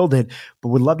actually build it, but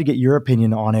would love to get your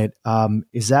opinion on it.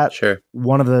 Is that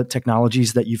one of the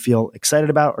technologies that you feel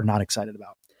excited about or not excited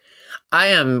about? I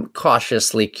am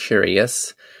cautiously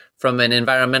curious. From an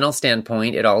environmental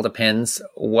standpoint, it all depends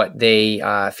what they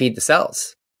feed the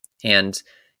cells. And,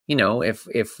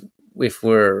 if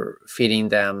we're feeding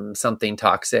them something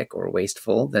toxic or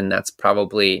wasteful, then that's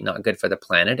probably not good for the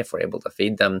planet. If we're able to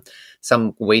feed them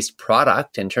some waste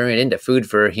product and turn it into food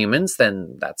for humans,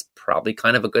 then that's probably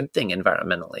kind of a good thing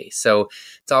environmentally. So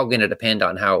it's all going to depend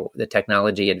on how the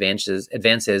technology advances,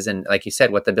 and like you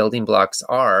said, what the building blocks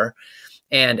are.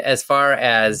 And as far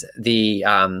as the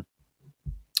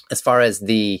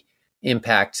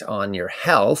impact on your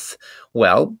health,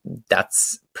 well,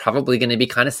 that's probably going to be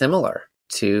kind of similar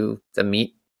to the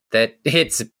meat that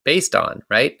it's based on,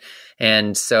 right?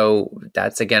 And so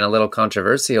that's, again, a little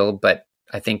controversial, but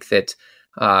I think that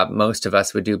most of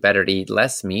us would do better to eat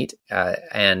less meat.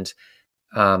 And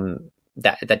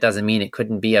that doesn't mean it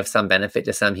couldn't be of some benefit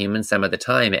to some humans some of the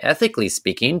time. Ethically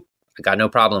speaking, I got no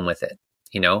problem with it.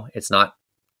 It's not,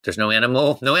 there's no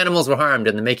animals were harmed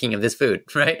in the making of this food,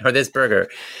 right? Or this burger.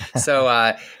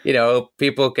 So,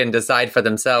 people can decide for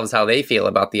themselves how they feel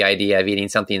about the idea of eating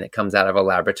something that comes out of a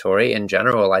laboratory. In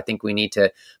general, I think we need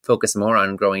to focus more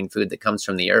on growing food that comes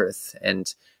from the earth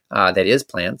and that is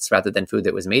plants rather than food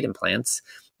that was made in plants.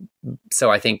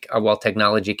 So I think while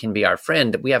technology can be our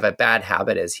friend, we have a bad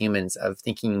habit as humans of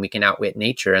thinking we can outwit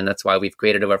nature. And that's why we've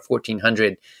created over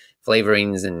 1,400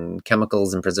 flavorings and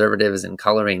chemicals and preservatives and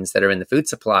colorings that are in the food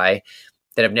supply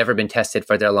that have never been tested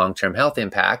for their long-term health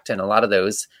impact. And a lot of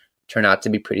those turn out to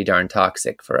be pretty darn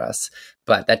toxic for us.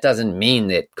 But that doesn't mean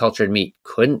that cultured meat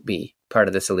couldn't be part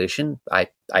of the solution. I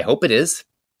hope it is.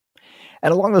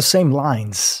 And along those same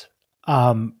lines,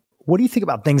 what do you think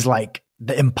about things like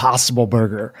the Impossible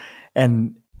Burger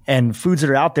and foods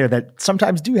that are out there that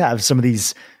sometimes do have some of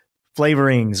these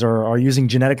flavorings or are using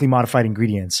genetically modified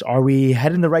ingredients? Are we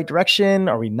heading in the right direction?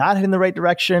 Are we not heading in the right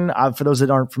direction? For those that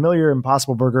aren't familiar,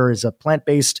 Impossible Burger is a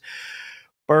plant-based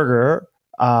burger,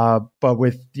 but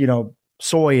with,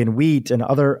 soy and wheat and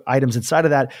other items inside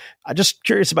of that. I'm just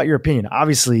curious about your opinion.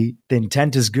 Obviously, the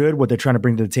intent is good. What they're trying to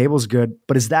bring to the table is good,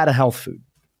 but is that a health food?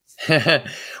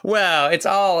 Well, it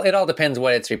all depends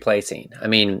what it's replacing. I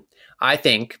mean, I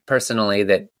think personally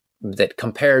that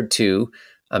compared to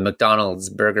a McDonald's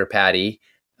burger patty,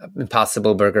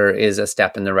 Impossible Burger is a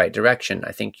step in the right direction.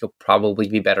 I think you'll probably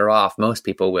be better off, most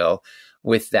people will,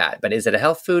 with that. But is it a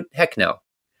health food? Heck no.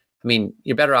 I mean,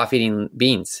 you're better off eating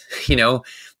beans,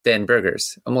 than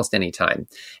burgers almost any time.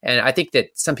 And I think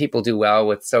that some people do well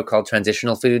with so-called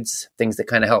transitional foods, things that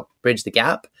kind of help bridge the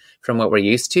gap from what we're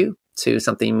used to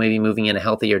something maybe moving in a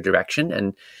healthier direction.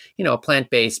 And,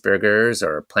 plant-based burgers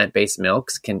or plant-based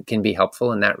milks can be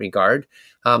helpful in that regard.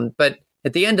 But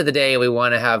at the end of the day, we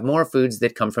want to have more foods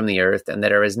that come from the earth and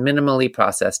that are as minimally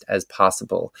processed as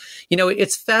possible.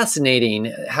 It's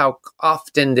fascinating how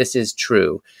often this is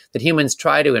true, that humans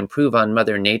try to improve on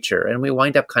Mother Nature and we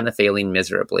wind up kind of failing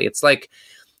miserably. It's like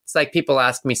people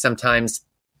ask me sometimes,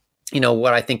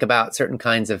 what I think about certain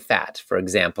kinds of fat, for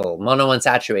example,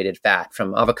 monounsaturated fat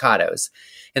from avocados.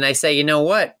 And I say, you know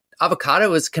what?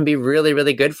 Avocados can be really,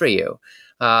 really good for you.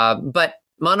 But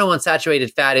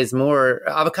monounsaturated fat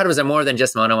avocados are more than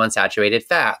just monounsaturated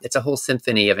fat. It's a whole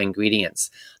symphony of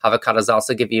ingredients. Avocados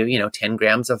also give you, 10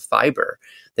 grams of fiber.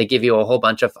 They give you a whole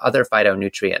bunch of other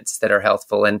phytonutrients that are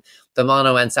healthful. And the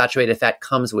monounsaturated fat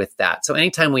comes with that. So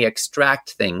anytime we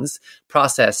extract things,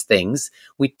 process things,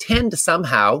 we tend to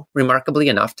somehow, remarkably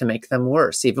enough, to make them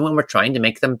worse, even when we're trying to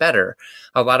make them better.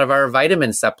 A lot of our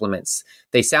vitamin supplements,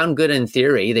 they sound good in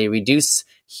theory. They reduce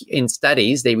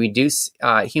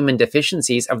human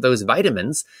deficiencies of those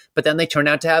vitamins, but then they turn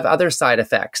out to have other side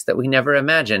effects that we never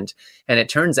imagined. And it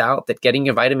turns out that getting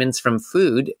your vitamins from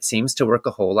food seems to work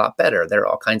a whole lot better. There are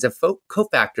all kinds of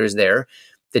cofactors there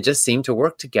that just seem to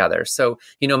work together. So,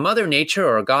 Mother Nature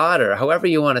or God or however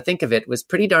you want to think of it was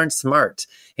pretty darn smart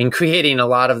in creating a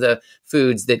lot of the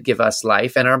foods that give us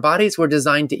life. And our bodies were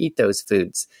designed to eat those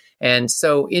foods. And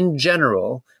so in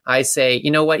general, I say, you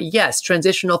know what? Yes,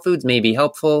 transitional foods may be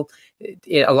helpful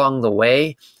along the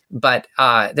way, but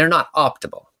they're not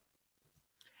optimal.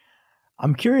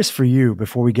 I'm curious for you,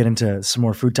 before we get into some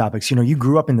more food topics, you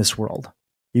grew up in this world.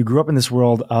 You grew up in this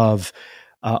world of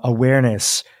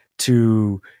awareness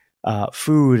to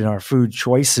food and our food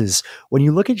choices. When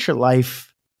you look at your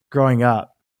life growing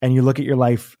up and you look at your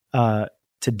life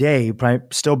today,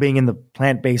 still being in the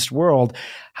plant-based world,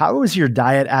 how was your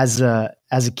diet as a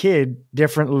kid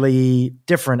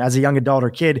different as a young adult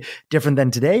or kid, different than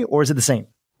today, or is it the same?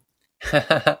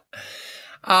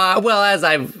 Well,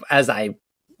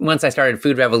 once I started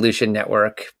Food Revolution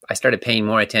Network, I started paying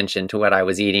more attention to what I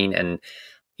was eating. And,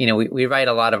 we write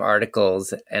a lot of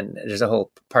articles, and there's a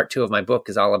whole part 2 of my book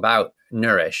is all about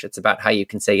Nourish. It's about how you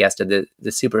can say yes to the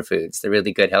superfoods, the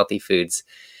really good, healthy foods.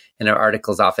 And our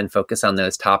articles often focus on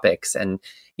those topics. And,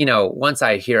 once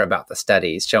I hear about the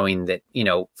studies showing that,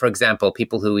 for example,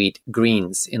 people who eat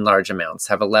greens in large amounts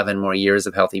have 11 more years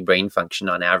of healthy brain function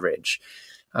on average.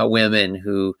 Women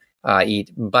who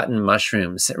eat button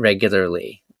mushrooms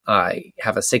regularly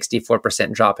have a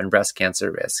 64% drop in breast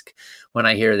cancer risk. When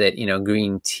I hear that,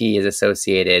 green tea is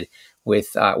associated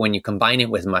with, when you combine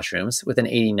it with mushrooms, with an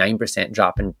 89%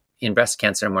 drop in breast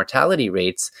cancer mortality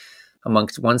rates,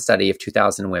 amongst one study of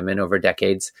 2,000 women over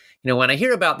decades. When I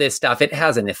hear about this stuff, it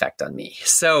has an effect on me.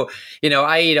 So,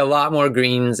 I eat a lot more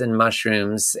greens and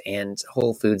mushrooms and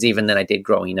whole foods even than I did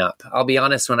growing up. I'll be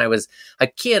honest, when I was a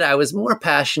kid, I was more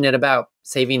passionate about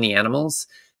saving the animals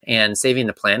and saving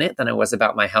the planet than I was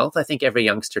about my health. I think every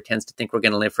youngster tends to think we're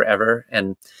going to live forever.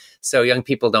 And so young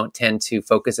people don't tend to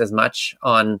focus as much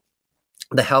on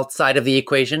the health side of the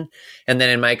equation. And then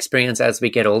in my experience, as we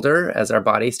get older, as our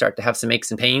bodies start to have some aches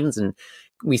and pains and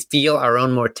we feel our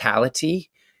own mortality,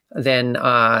 then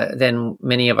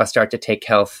many of us start to take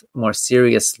health more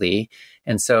seriously.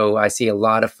 And so I see a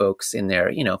lot of folks in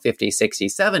their, 50s,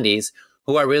 60s, 70s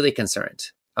who are really concerned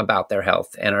about their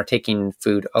health and are taking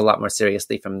food a lot more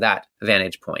seriously from that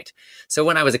vantage point. So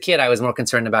when I was a kid, I was more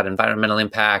concerned about environmental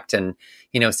impact and,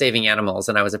 saving animals.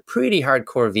 And I was a pretty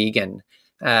hardcore vegan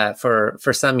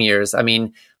for some years. I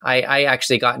mean, I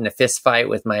actually got in a fist fight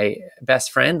with my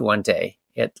best friend one day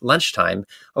at lunchtime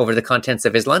over the contents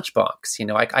of his lunchbox.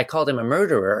 I called him a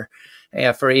murderer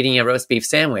for eating a roast beef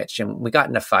sandwich, and we got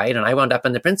in a fight, and I wound up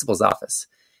in the principal's office.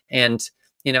 And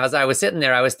as I was sitting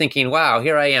there, I was thinking, wow,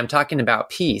 here I am talking about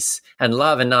peace and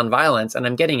love and nonviolence, and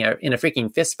I'm getting in a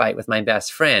freaking fist fight with my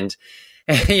best friend.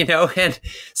 And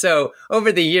so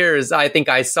over the years, I think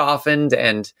I softened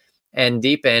and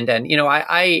deepened. And,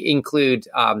 I include,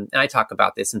 and I talk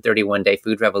about this in 31 Day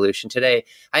Food Revolution today,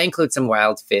 I include some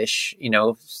wild fish,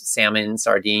 salmon,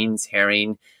 sardines,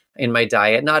 herring in my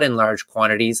diet, not in large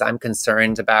quantities. I'm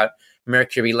concerned about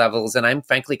mercury levels, and I'm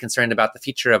frankly concerned about the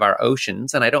future of our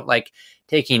oceans. And I don't like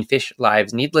taking fish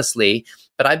lives needlessly,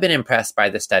 but I've been impressed by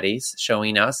the studies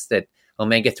showing us that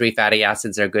omega-3 fatty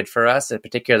acids are good for us,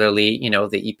 particularly, the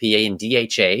EPA and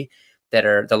DHA, that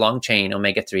are the long chain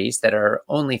omega-3s that are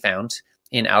only found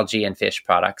in algae and fish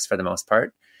products for the most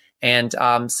part. And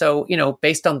so,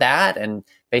 based on that and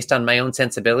based on my own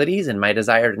sensibilities and my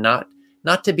desire to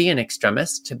not to be an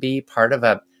extremist, to be part of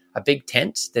a big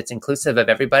tent that's inclusive of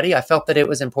everybody, I felt that it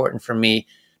was important for me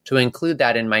to include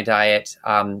that in my diet,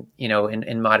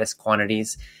 in modest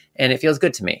quantities. And it feels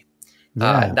good to me.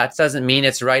 Yeah. That doesn't mean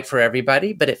it's right for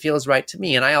everybody, but it feels right to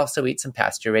me. And I also eat some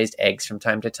pasture-raised eggs from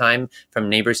time to time from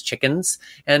neighbors' chickens,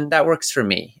 and that works for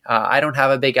me. I don't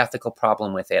have a big ethical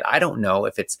problem with it. I don't know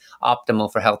if it's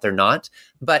optimal for health or not,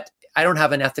 but I don't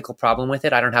have an ethical problem with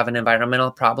it. I don't have an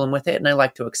environmental problem with it, and I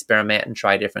like to experiment and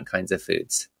try different kinds of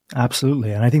foods.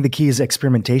 Absolutely. And I think the key is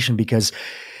experimentation, because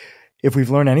if we've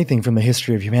learned anything from the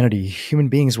history of humanity, human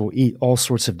beings will eat all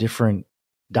sorts of different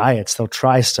diets. They'll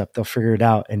try stuff, they'll figure it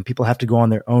out, and people have to go on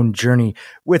their own journey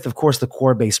with, of course, the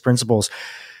core based principles.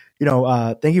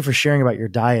 Thank you for sharing about your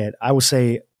diet. I will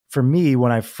say, for me,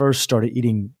 when I first started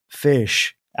eating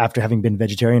fish after having been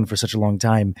vegetarian for such a long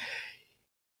time,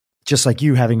 just like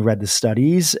you, having read the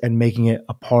studies and making it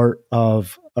a part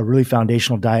of a really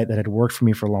foundational diet that had worked for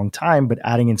me for a long time, but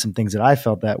adding in some things that I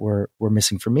felt that were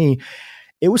missing for me,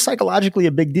 it was psychologically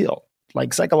a big deal.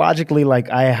 Like psychologically, like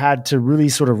I had to really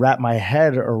sort of wrap my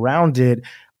head around it.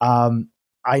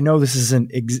 I know this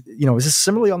isn't, this is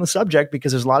similarly on the subject,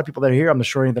 because there's a lot of people that are here, I'm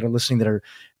sure, that are listening that are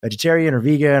vegetarian or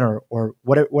vegan or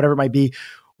whatever it might be.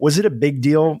 Was it a big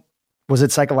deal? Was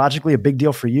it psychologically a big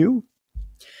deal for you?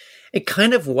 It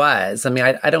kind of was. I mean,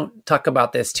 I don't talk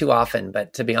about this too often,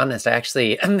 but to be honest, I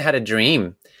actually had a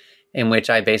dream in which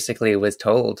I basically was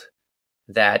told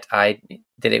that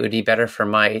it would be better for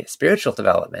my spiritual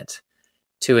development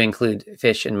to include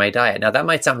fish in my diet. Now, that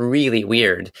might sound really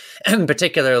weird,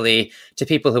 particularly to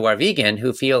people who are vegan,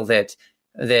 who feel that,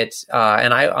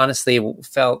 and I honestly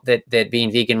felt that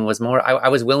being vegan was more, I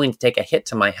was willing to take a hit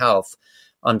to my health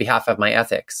on behalf of my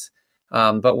ethics.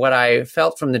 But what I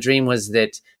felt from the dream was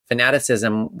that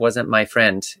fanaticism wasn't my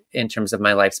friend in terms of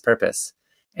my life's purpose,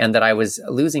 and that I was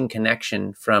losing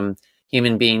connection from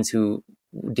human beings who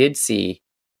did see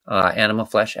animal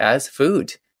flesh as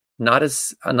food, not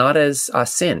as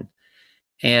sin.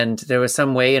 And there was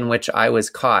some way in which I was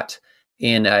caught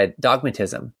in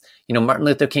dogmatism. Martin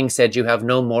Luther King said, "You have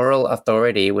no moral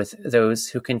authority with those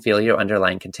who can feel your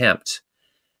underlying contempt."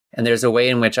 And there's a way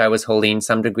in which I was holding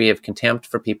some degree of contempt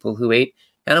for people who ate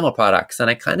animal products. And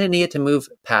I kind of needed to move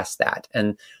past that.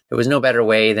 And there was no better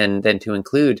way than to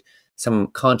include some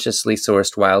consciously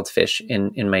sourced wild fish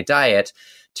in my diet,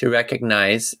 to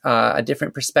recognize a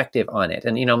different perspective on it.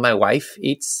 And, my wife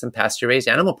eats some pasture-raised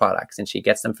animal products, and she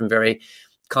gets them from very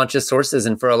conscious sources.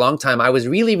 And for a long time, I was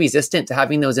really resistant to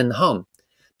having those in the home,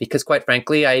 because quite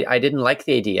frankly, I didn't like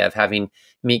the idea of having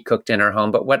meat cooked in our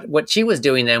home. But what she was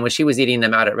doing then was she was eating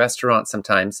them out at restaurants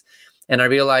sometimes. And I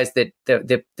realized that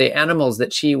the animals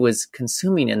that she was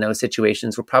consuming in those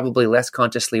situations were probably less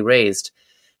consciously raised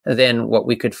than what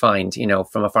we could find,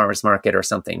 from a farmer's market or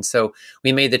something. So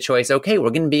we made the choice, okay,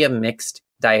 we're going to be a mixed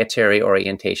dietary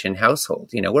orientation household.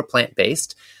 We're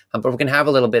plant-based, but we're going to have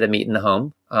a little bit of meat in the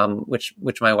home, which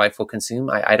my wife will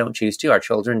consume. I don't choose to. Our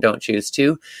children don't choose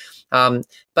to.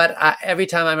 But every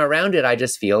time I'm around it, I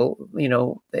just feel,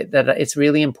 that it's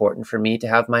really important for me to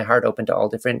have my heart open to all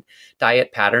different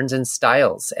diet patterns and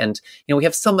styles. And, we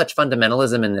have so much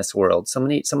fundamentalism in this world, so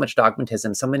much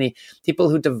dogmatism, so many people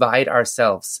who divide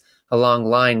ourselves along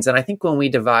lines. And I think when we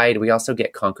divide, we also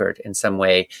get conquered in some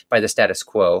way by the status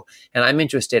quo. And I'm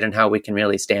interested in how we can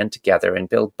really stand together and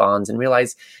build bonds and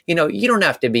realize, you don't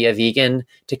have to be a vegan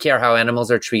to care how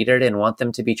animals are treated and want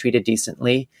them to be treated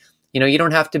decently. You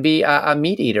don't have to be a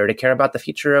meat eater to care about the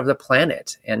future of the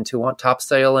planet and to want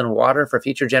topsoil and water for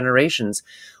future generations.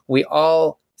 We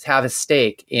all have a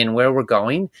stake in where we're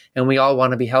going, and we all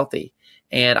want to be healthy.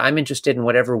 And I'm interested in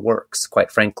whatever works,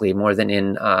 quite frankly, more than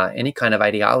in any kind of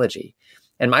ideology.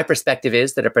 And my perspective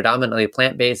is that a predominantly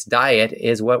plant-based diet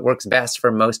is what works best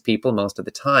for most people most of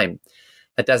the time.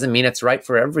 That doesn't mean it's right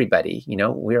for everybody.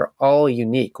 We're all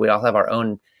unique. We all have our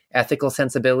own ethical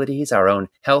sensibilities, our own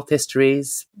health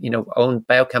histories, own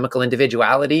biochemical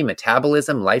individuality,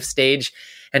 metabolism, life stage.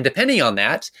 And depending on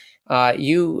that,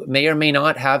 you may or may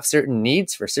not have certain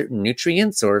needs for certain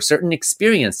nutrients or certain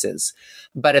experiences.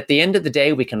 But at the end of the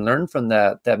day, we can learn from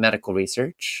the medical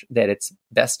research that it's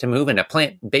best to move in a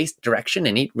plant-based direction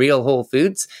and eat real whole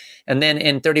foods. And then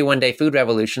in 31 Day Food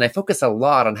Revolution, I focus a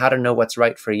lot on how to know what's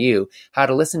right for you, how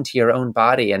to listen to your own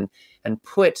body and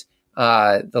put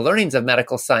the learnings of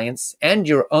medical science and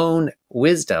your own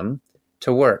wisdom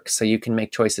to work so you can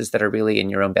make choices that are really in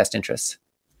your own best interests.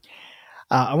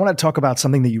 I want to talk about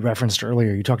something that you referenced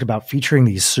earlier. You talked about featuring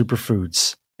these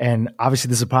superfoods. And obviously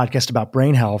this is a podcast about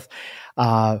brain health.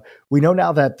 We know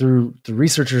now that through the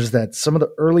researchers that some of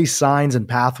the early signs and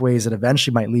pathways that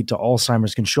eventually might lead to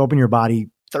Alzheimer's can show up in your body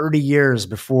 30 years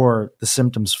before the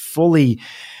symptoms fully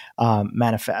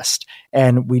manifest.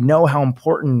 And we know how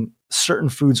important certain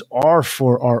foods are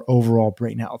for our overall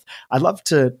brain health. I'd love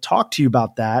to talk to you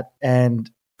about that. And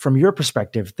from your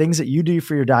perspective, things that you do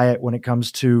for your diet when it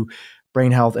comes to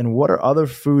brain health, and what are other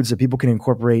foods that people can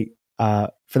incorporate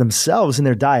for themselves in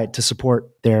their diet to support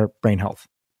their brain health?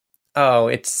 Oh,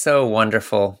 it's so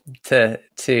wonderful to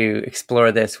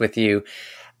explore this with you.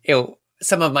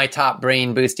 Some of my top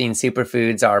brain boosting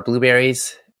superfoods are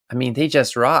blueberries. I mean, they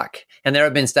just rock. And there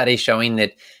have been studies showing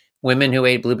that women who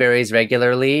ate blueberries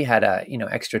regularly had a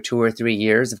extra 2 or 3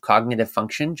 years of cognitive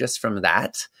function just from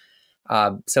that.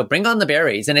 So bring on the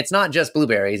berries. And it's not just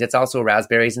blueberries. It's also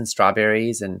raspberries and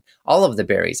strawberries and all of the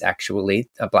berries, actually,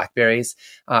 blackberries,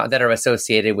 that are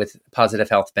associated with positive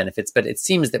health benefits. But it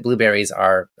seems that blueberries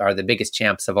are the biggest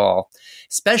champs of all,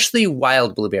 especially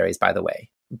wild blueberries, by the way,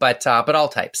 but all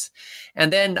types.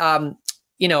 And then,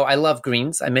 I love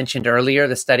greens. I mentioned earlier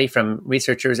the study from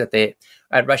researchers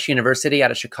at Rush University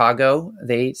out of Chicago.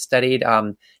 They studied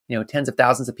tens of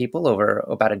thousands of people over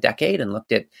about a decade and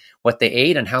looked at what they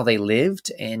ate and how they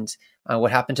lived and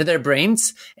what happened to their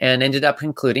brains, and ended up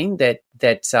concluding that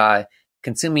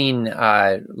consuming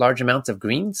large amounts of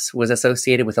greens was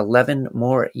associated with 11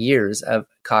 more years of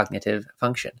cognitive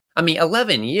function. I mean,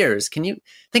 11 years. Can you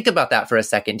think about that for a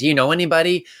second? Do you know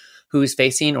anybody who's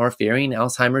facing or fearing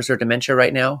Alzheimer's or dementia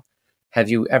right now? Have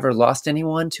you ever lost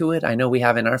anyone to it? I know we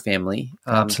have in our family.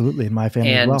 Absolutely, in my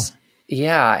family as well.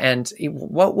 Yeah, and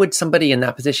what would somebody in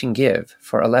that position give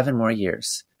for 11 more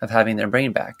years of having their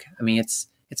brain back? I mean, it's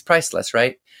priceless,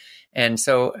 right? And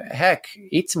so, heck,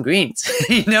 eat some greens,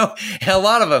 a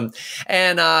lot of them.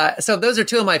 And so those are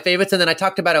two of my favorites. And then I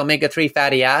talked about omega-3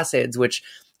 fatty acids, which,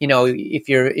 if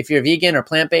you're vegan or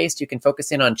plant-based, you can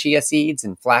focus in on chia seeds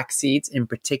and flax seeds in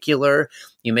particular.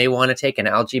 You may want to take an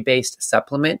algae-based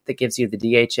supplement that gives you the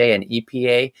DHA and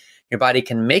EPA. Your body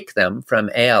can make them from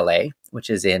ALA, which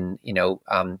is in,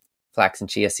 flax and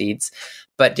chia seeds,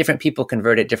 but different people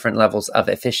convert at different levels of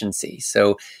efficiency.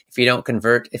 So if you don't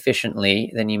convert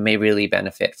efficiently, then you may really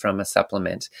benefit from a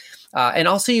supplement. And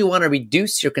also you want to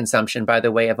reduce your consumption, by the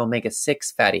way, of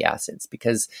omega-6 fatty acids,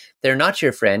 because they're not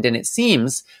your friend. And it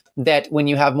seems that when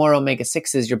you have more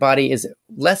omega-6s, your body is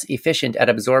less efficient at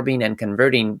absorbing and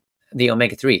converting the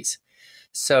omega-3s.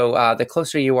 So the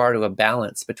closer you are to a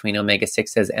balance between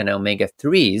omega-6s and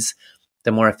omega-3s,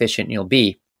 the more efficient you'll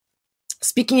be.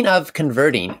 Speaking of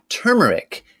converting,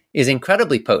 turmeric is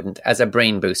incredibly potent as a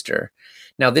brain booster.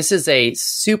 Now, this is a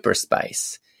super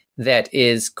spice that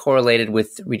is correlated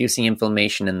with reducing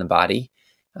inflammation in the body,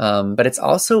 but it's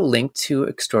also linked to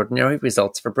extraordinary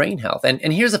results for brain health.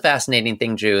 And here's a fascinating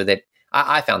thing, Drew, that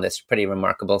I found this pretty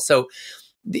remarkable. So,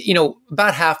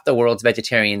 about half the world's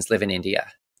vegetarians live in India.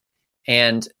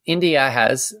 And India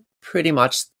has pretty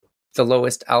much the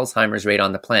lowest Alzheimer's rate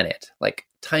on the planet, like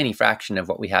tiny fraction of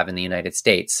what we have in the United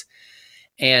States.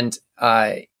 And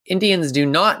Indians do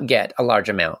not get a large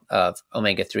amount of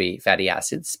omega-3 fatty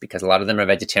acids because a lot of them are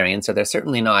vegetarian, so they're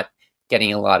certainly not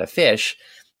getting a lot of fish.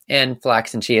 And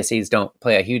flax and chia seeds don't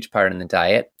play a huge part in the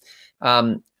diet.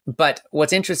 But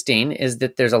what's interesting is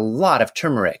that there's a lot of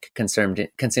turmeric consumed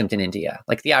in India.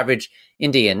 Like the average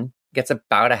Indian gets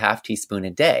about a half teaspoon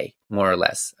a day, more or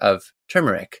less, of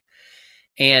turmeric.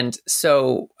 And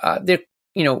so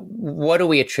what do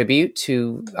we attribute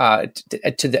to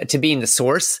being the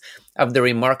source of the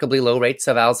remarkably low rates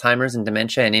of Alzheimer's and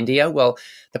dementia in India? Well,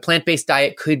 the plant-based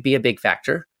diet could be a big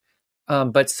factor,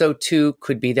 but so too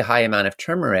could be the high amount of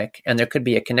turmeric. And there could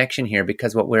be a connection here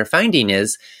because what we're finding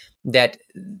is that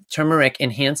turmeric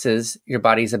enhances your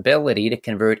body's ability to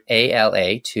convert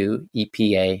ALA to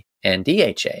EPA and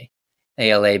DHA.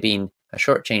 ALA being a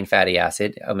short-chain fatty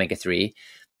acid, omega-3,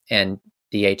 and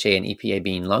DHA and EPA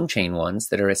being long-chain ones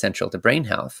that are essential to brain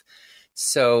health.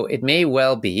 So it may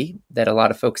well be that a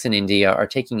lot of folks in India are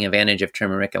taking advantage of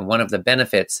turmeric, and one of the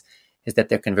benefits is that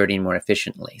they're converting more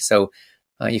efficiently. So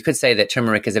you could say that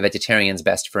turmeric is a vegetarian's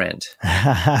best friend.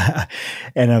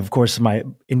 And of course, my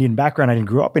Indian background, I didn't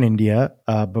grow up in India,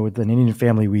 but with an Indian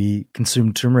family, we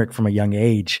consumed turmeric from a young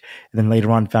age. And then later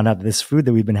on found out that this food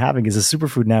that we've been having is a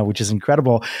superfood now, which is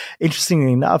incredible.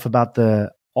 Interestingly enough, about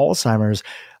the Alzheimer's,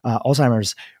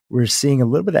 we're seeing a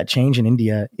little bit of that change in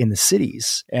India in the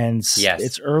cities. And yes,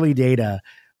 it's early data,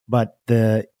 but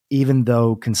even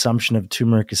though consumption of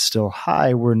turmeric is still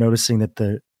high, we're noticing that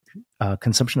the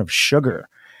consumption of sugar,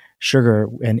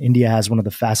 and India has one of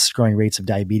the fastest growing rates of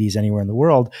diabetes anywhere in the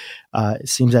world. It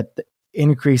seems that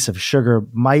increase of sugar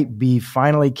might be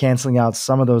finally canceling out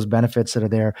some of those benefits that are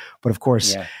there. But of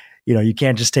course, you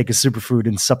can't just take a superfood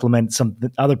and supplement some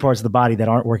other parts of the body that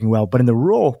aren't working well. But in the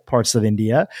rural parts of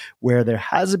India, where there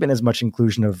hasn't been as much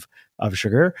inclusion of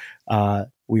sugar,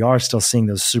 we are still seeing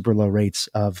those super low rates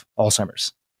of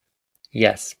Alzheimer's.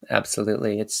 Yes,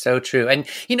 absolutely. It's so true. And,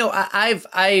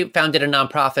 I founded a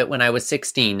nonprofit when I was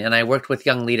 16, and I worked with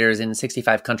young leaders in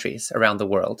 65 countries around the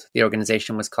world. The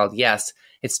organization was called Yes.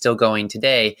 It's still going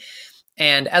today.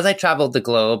 And as I traveled the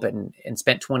globe and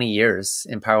spent 20 years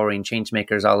empowering change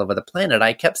makers all over the planet,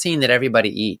 I kept seeing that everybody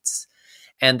eats,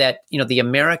 and that, the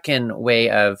American way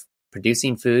of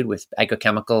producing food with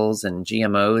agrochemicals and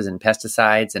GMOs and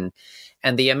pesticides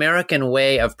and the American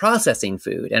way of processing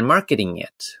food and marketing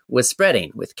it was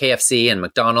spreading, with KFC and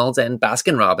McDonald's and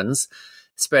Baskin-Robbins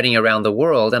spreading around the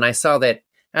world. And I saw that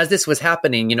as this was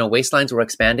happening, waistlines were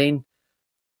expanding,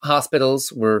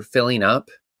 hospitals were filling up,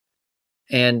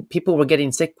 and people were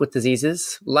getting sick with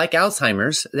diseases like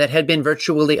Alzheimer's that had been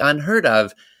virtually unheard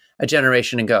of a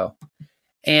generation ago.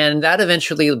 And that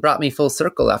eventually brought me full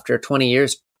circle. After 20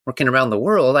 years working around the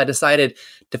world, I decided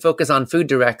to focus on food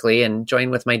directly and join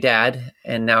with my dad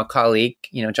and now colleague,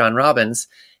 John Robbins,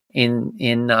 in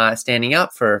standing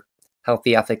up for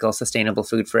healthy, ethical, sustainable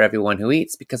food for everyone who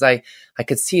eats, because I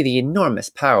could see the enormous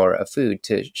power of food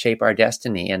to shape our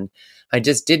destiny. And I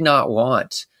just did not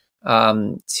want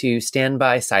to stand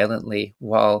by silently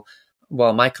while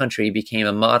my country became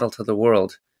a model to the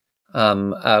world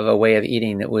of a way of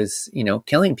eating that was,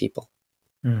 killing people.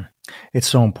 It's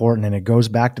so important. And it goes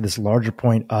back to this larger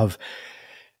point of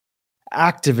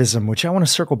activism, which I want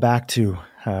to circle back to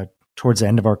towards the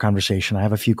end of our conversation. I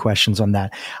have a few questions on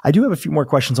that. I do have a few more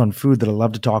questions on food that I'd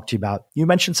love to talk to you about. You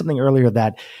mentioned something earlier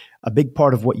that a big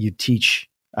part of what you teach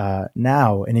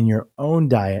now and in your own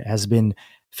diet has been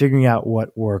figuring out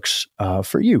what works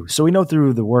for you. So we know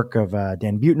through the work of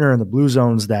Dan Buettner and the Blue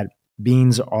Zones that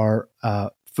beans are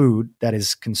food that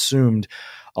is consumed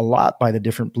a lot by the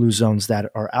different blue zones that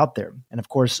are out there. And of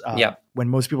course, when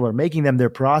most people are making them, they're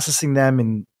processing them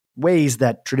in ways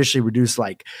that traditionally reduce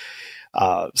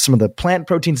some of the plant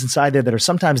proteins inside there that are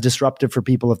sometimes disruptive for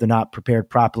people if they're not prepared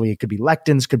properly. It could be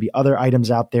lectins, could be other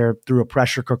items out there through a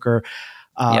pressure cooker.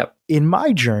 In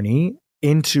my journey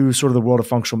into sort of the world of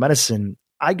functional medicine,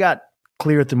 I got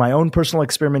clear through my own personal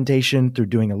experimentation, through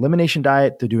doing elimination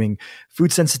diet, through doing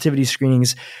food sensitivity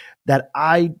screenings, that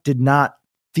I did not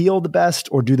feel the best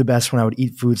or do the best when I would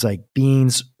eat foods like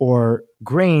beans or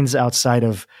grains outside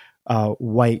of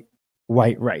white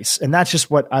rice. And that's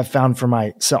just what I've found for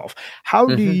myself. How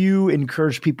do you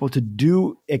encourage people to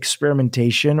do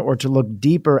experimentation or to look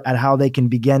deeper at how they can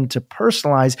begin to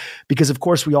personalize? Because of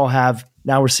course we all have,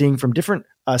 now we're seeing from different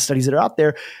studies that are out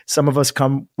there, some of us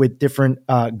come with different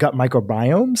gut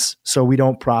microbiomes. So we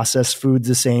don't process foods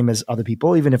the same as other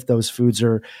people, even if those foods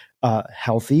are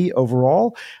healthy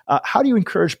overall. How do you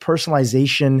encourage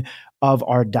personalization of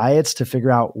our diets to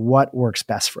figure out what works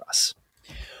best for us?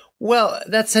 Well,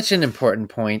 that's such an important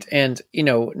point. And,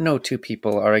 no two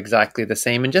people are exactly the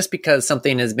same. And just because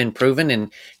something has been proven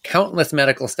in countless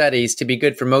medical studies to be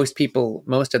good for most people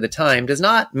most of the time does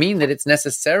not mean that it's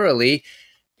necessarily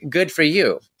good for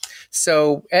you.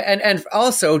 So, and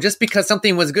also just because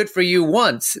something was good for you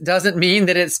once doesn't mean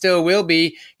that it still will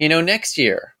be, next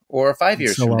year or 5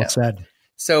 years from now. So well said.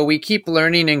 So we keep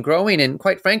learning and growing. And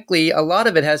quite frankly, a lot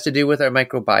of it has to do with our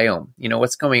microbiome,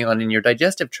 what's going on in your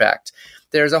digestive tract.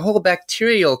 There's a whole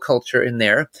bacterial culture in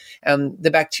there. And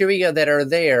the bacteria that are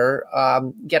there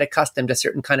get accustomed to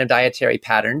certain kind of dietary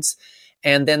patterns.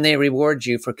 And then they reward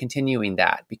you for continuing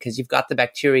that because you've got the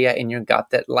bacteria in your gut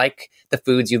that like the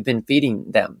foods you've been feeding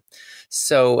them.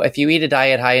 So if you eat a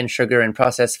diet high in sugar and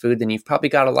processed food, then you've probably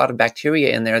got a lot of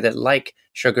bacteria in there that like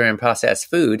sugar and processed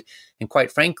food. And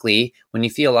quite frankly, when you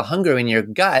feel a hunger in your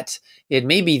gut, it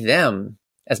may be them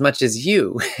as much as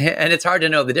you. And it's hard to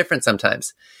know the difference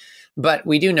sometimes. But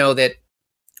we do know that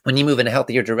when you move in a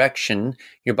healthier direction,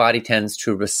 your body tends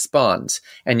to respond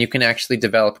and you can actually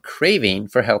develop craving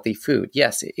for healthy food.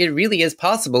 Yes, it really is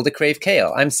possible to crave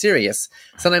kale. I'm serious.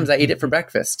 Sometimes I eat it for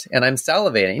breakfast and I'm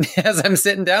salivating as I'm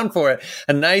sitting down for it.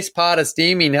 A nice pot of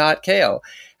steaming hot kale.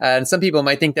 And some people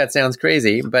might think that sounds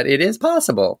crazy, but it is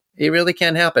possible. It really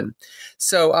can happen.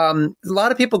 So a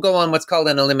lot of people go on what's called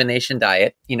an elimination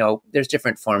diet. There's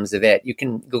different forms of it. You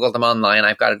can Google them online.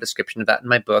 I've got a description of that in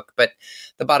my book. But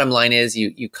the bottom line is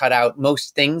you cut out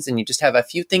most things and you just have a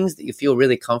few things that you feel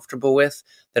really comfortable with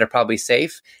that are probably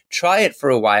safe. Try it for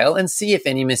a while and see if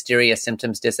any mysterious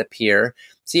symptoms disappear.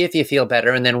 See if you feel better.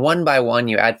 And then one by one,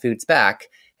 you add foods back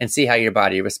and see how your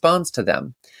body responds to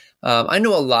them. I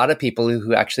know a lot of people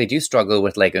who actually do struggle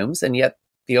with legumes, and yet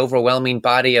the overwhelming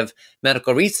body of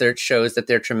medical research shows that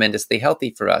they're tremendously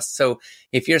healthy for us. So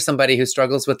if you're somebody who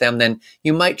struggles with them, then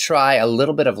you might try a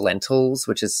little bit of lentils,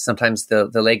 which is sometimes the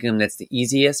legume that's the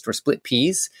easiest, or split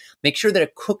peas. Make sure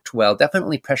they're cooked well.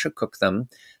 Definitely pressure cook them.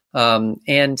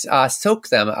 And soak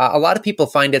them. A lot of people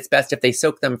find it's best if they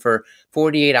soak them for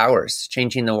 48 hours,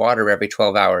 changing the water every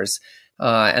 12 hours.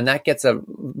 And that gets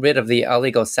rid of the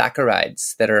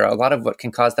oligosaccharides that are a lot of what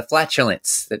can cause the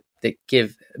flatulence that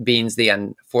give beans the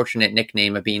unfortunate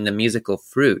nickname of being the musical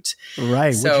fruit.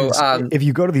 Right. So which is, if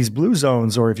you go to these blue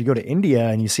zones, or if you go to India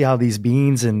and you see how these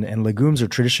beans and legumes are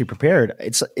traditionally prepared,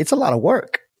 it's a lot of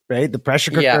work. Right? The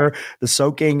pressure cooker, the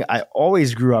soaking. I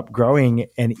always grew up growing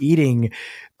and eating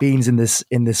beans in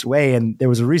this way. And there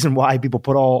was a reason why people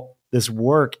put all this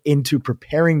work into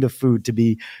preparing the food to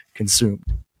be consumed.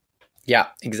 Yeah,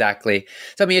 exactly.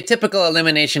 So, I mean, a typical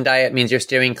elimination diet means you're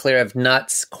steering clear of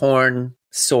nuts, corn,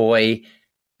 soy,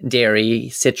 dairy,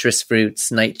 citrus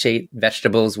fruits, nightshade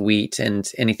vegetables, wheat, and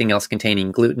anything else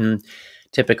containing gluten.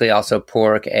 Typically also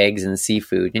pork, eggs, and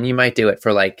seafood. And you might do it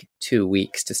for like 2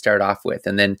 weeks to start off with.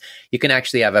 And then you can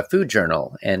actually have a food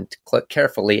journal and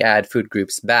carefully add food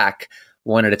groups back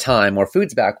one at a time, or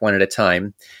foods back one at a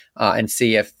time, and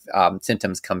see if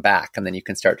symptoms come back. And then you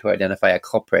can start to identify a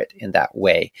culprit in that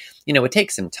way. You know, it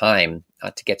takes some time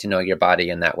to get to know your body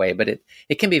in that way, but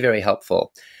it can be very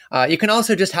helpful. You can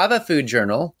also just have a food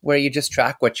journal where you just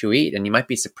track what you eat, and you might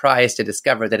be surprised to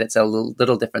discover that it's a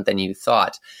little different than you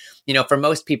thought. You know, for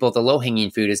most people, the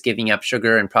low-hanging fruit is giving up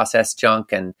sugar and processed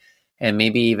junk, and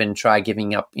maybe even try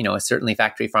giving up, certainly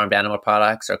factory farmed animal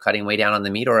products, or cutting way down on the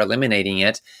meat, or eliminating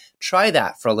it. Try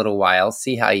that for a little while,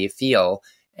 see how you feel.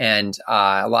 And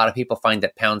a lot of people find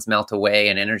that pounds melt away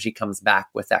and energy comes back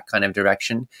with that kind of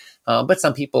direction. But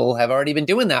some people have already been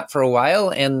doing that for a while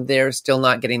and they're still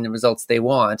not getting the results they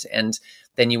want. And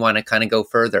then you want to kind of go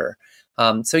further.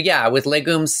 So yeah, with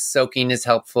legumes, soaking is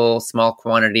helpful. Small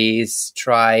quantities.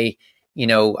 Try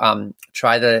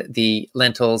the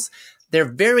lentils. They're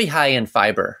very high in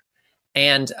fiber.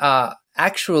 And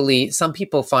actually, some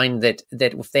people find that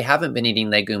if they haven't been eating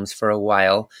legumes for a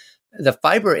while, the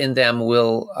fiber in them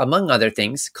will, among other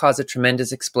things, cause a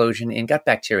tremendous explosion in gut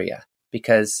bacteria.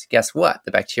 Because guess what?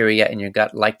 The bacteria in your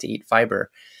gut like to eat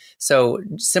fiber. So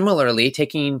similarly,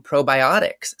 taking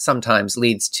probiotics sometimes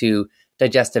leads to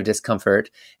digestive discomfort.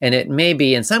 And it may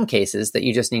be in some cases that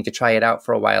you just need to try it out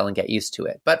for a while and get used to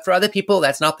it. But for other people,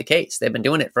 that's not the case. They've been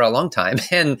doing it for a long time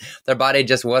and their body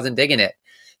just wasn't digging it.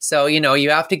 So,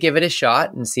 you have to give it a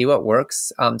shot and see what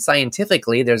works.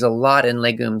 Scientifically, there's a lot in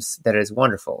legumes that is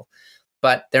wonderful,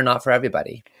 but they're not for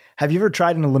everybody. Have you ever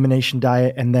tried an elimination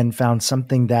diet and then found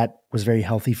something that was very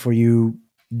healthy for you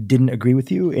didn't agree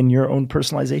with you in your own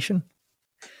personalization?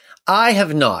 I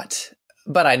have not,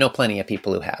 but I know plenty of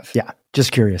people who have. Yeah,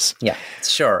 just curious. Yeah,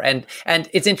 sure. And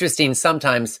it's interesting.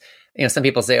 Sometimes, some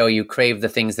people say, oh, you crave the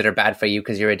things that are bad for you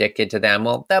because you're addicted to them.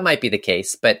 Well, that might be the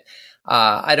case, but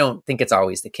I don't think it's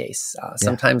always the case.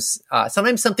 Sometimes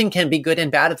something can be good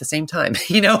and bad at the same time.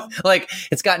 Like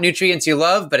it's got nutrients you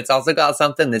love, but it's also got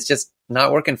something that's just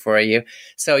not working for you.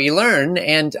 So you learn,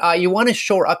 and you want to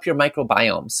shore up your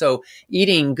microbiome. So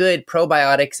eating good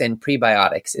probiotics and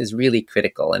prebiotics is really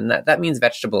critical. And that means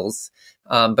vegetables,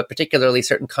 but particularly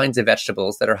certain kinds of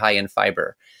vegetables that are high in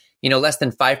fiber. Less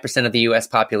than 5% of the U.S.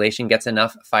 population gets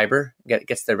enough fiber,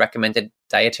 gets the recommended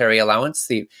dietary allowance.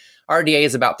 The RDA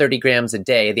is about 30 grams a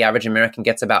day. The average American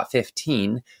gets about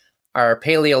 15. Our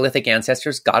Paleolithic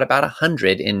ancestors got about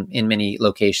 100 in many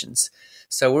locations.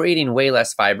 So we're eating way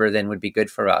less fiber than would be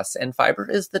good for us. And fiber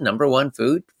is the number one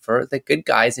food for the good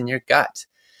guys in your gut.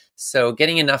 So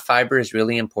getting enough fiber is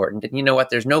really important. And you know what?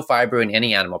 There's no fiber in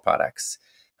any animal products.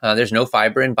 There's no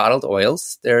fiber in bottled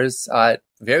oils. There's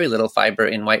very little fiber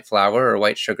in white flour or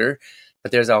white sugar.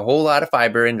 But there's a whole lot of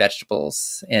fiber in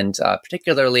vegetables, and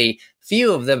particularly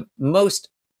few of the most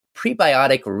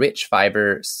prebiotic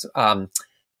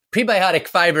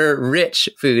fiber-rich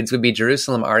foods would be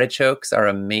Jerusalem artichokes are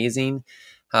amazing.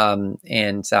 Jicama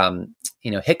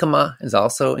is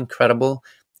also incredible.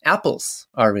 Apples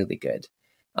are really good.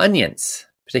 Onions,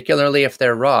 particularly if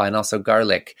they're raw, and also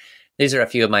garlic. These are a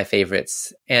few of my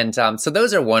favorites. And so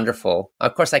those are wonderful.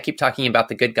 Of course, I keep talking about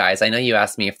the good guys. I know you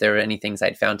asked me if there were any things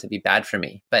I'd found to be bad for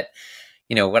me. But,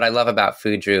 what I love about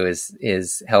food, Drew,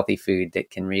 is healthy food that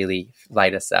can really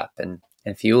light us up and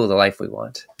fuel the life we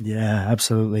want. Yeah,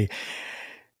 absolutely.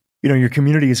 Your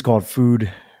community is called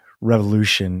Food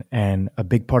Revolution, and a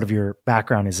big part of your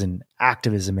background is in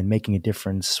activism and making a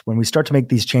difference. When we start to make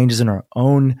these changes in our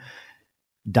own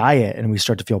diet and we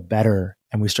start to feel better,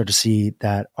 and we start to see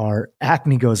that our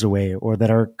acne goes away or that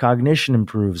our cognition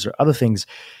improves or other things,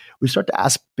 we start to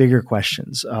ask bigger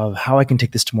questions of how I can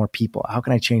take this to more people. How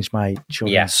can I change my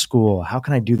children's school? How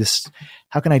can I do this?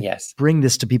 How can I bring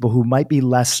this to people who might be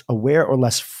less aware or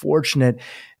less fortunate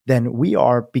than we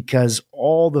are, because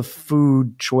all the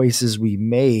food choices we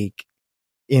make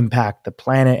impact the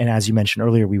planet. And as you mentioned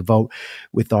earlier, we vote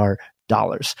with our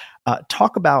dollars.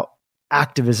 Talk about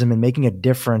activism and making a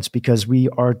difference, because we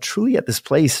are truly at this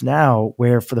place now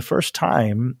where for the first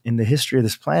time in the history of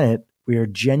this planet, we are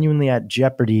genuinely at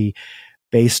jeopardy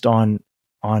based on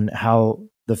how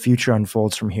the future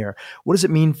unfolds from here. What does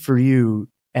it mean for you,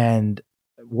 and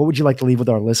what would you like to leave with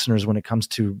our listeners when it comes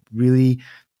to really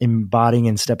embodying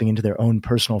and stepping into their own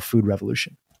personal food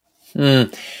revolution?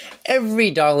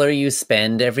 Every dollar you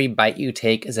spend, every bite you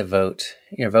take is a vote.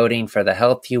 You're voting for the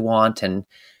health you want, and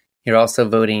you're also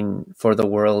voting for the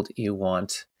world you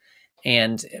want.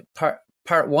 And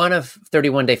part one of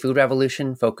 31 Day Food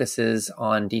Revolution focuses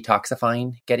on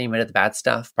detoxifying, getting rid of the bad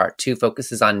stuff. Part 2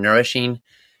 focuses on nourishing,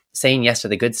 saying yes to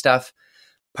the good stuff.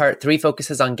 Part 3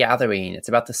 focuses on gathering. It's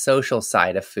about the social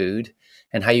side of food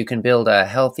and how you can build a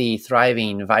healthy,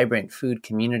 thriving, vibrant food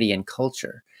community and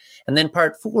culture. And then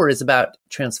part 4 is about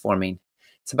transforming.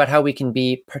 It's about how we can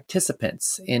be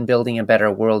participants in building a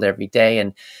better world every day.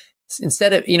 And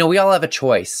instead of, we all have a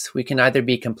choice. We can either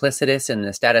be complicitous in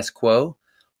the status quo,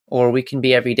 or we can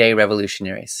be everyday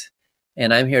revolutionaries.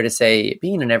 And I'm here to say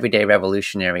being an everyday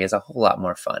revolutionary is a whole lot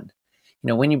more fun.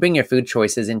 When you bring your food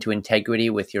choices into integrity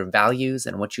with your values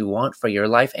and what you want for your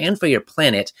life and for your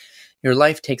planet, your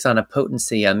life takes on a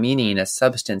potency, a meaning, a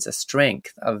substance, a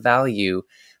strength, a value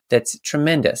that's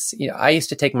tremendous. I used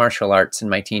to take martial arts in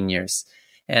my teen years.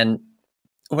 And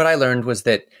what I learned was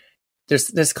that there's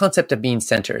this concept of being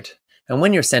centered. And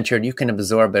when you're centered, you can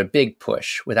absorb a big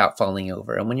push without falling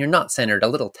over. And when you're not centered, a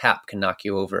little tap can knock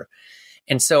you over.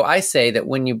 And so I say that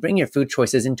when you bring your food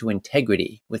choices into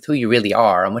integrity with who you really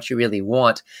are and what you really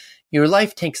want, your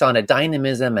life takes on a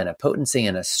dynamism and a potency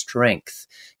and a strength.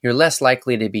 You're less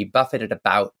likely to be buffeted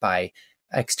about by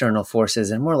external forces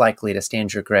and more likely to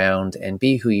stand your ground and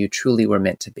be who you truly were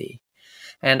meant to be.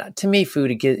 And to me,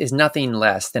 food is nothing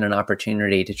less than an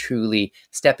opportunity to truly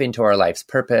step into our life's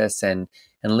purpose and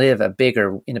live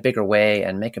in a bigger way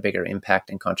and make a bigger impact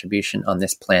and contribution on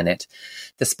this planet.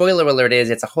 The spoiler alert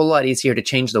is it's a whole lot easier to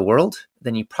change the world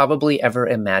than you probably ever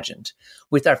imagined.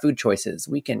 With our food choices,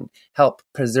 we can help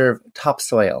preserve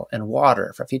topsoil and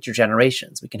water for future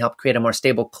generations. We can help create a more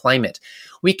stable climate.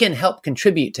 We can help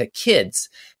contribute to kids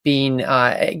being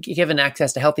given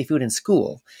access to healthy food in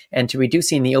school, and to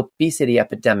reducing the obesity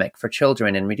epidemic for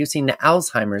children and reducing the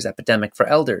Alzheimer's epidemic for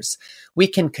elders. We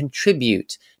can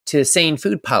contribute to sane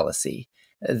food policy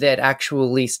that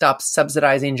actually stops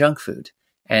subsidizing junk food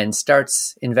and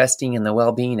starts investing in the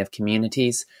well-being of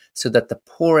communities so that the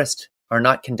poorest are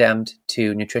not condemned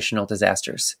to nutritional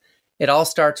disasters. It all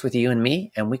starts with you and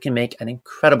me, and we can make an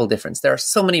incredible difference. There are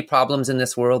so many problems in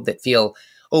this world that feel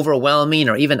overwhelming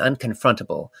or even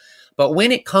unconfrontable. But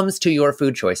when it comes to your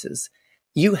food choices,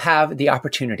 you have the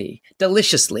opportunity,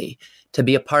 deliciously, to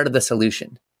be a part of the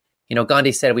solution.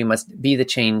 Gandhi said we must be the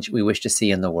change we wish to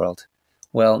see in the world.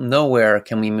 Well, nowhere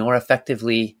can we more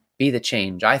effectively be the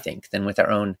change, I think, than with our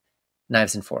own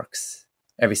knives and forks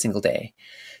every single day.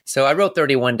 So I wrote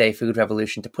 31 Day Food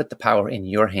Revolution to put the power in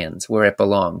your hands where it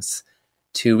belongs,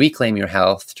 to reclaim your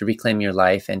health, to reclaim your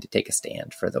life, and to take a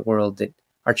stand for the world that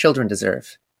our children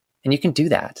deserve. And you can do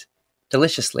that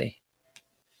deliciously.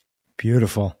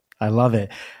 Beautiful. I love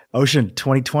it. Ocean,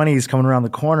 2020 is coming around the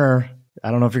corner.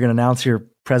 I don't know if you're going to announce your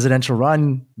presidential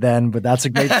run then, but that's a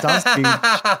great stump speech.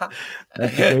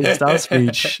 That's a great stump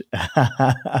speech.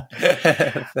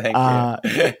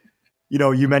 Thank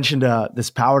you. You mentioned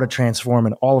this power to transform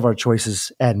in all of our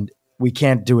choices, and we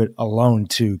can't do it alone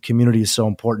too. Community is so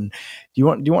important. Do you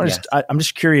want Yes. I'm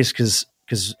just curious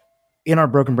because in our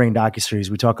Broken Brain docuseries,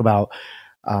 we talk about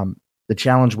the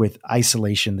challenge with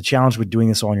isolation, the challenge with doing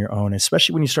this all on your own,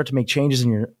 especially when you start to make changes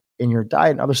in your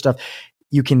diet and other stuff.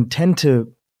 You can tend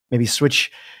to maybe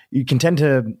switch.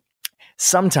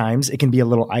 Sometimes it can be a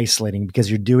little isolating because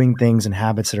you're doing things and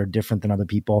habits that are different than other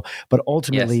people. But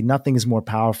ultimately, Yes. Nothing is more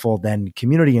powerful than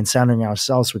community and surrounding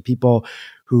ourselves with people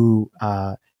who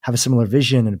have a similar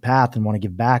vision and path and want to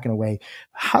give back in a way.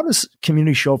 How does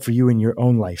community show up for you in your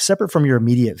own life, separate from your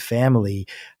immediate family?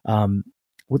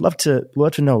 Would love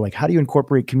to know, like, how do you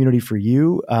incorporate community for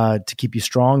you to keep you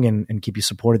strong and keep you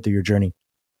supported through your journey?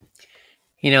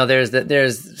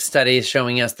 There's studies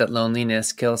showing us that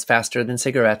loneliness kills faster than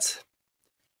cigarettes.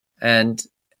 And,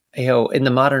 in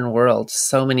the modern world,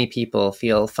 so many people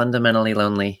feel fundamentally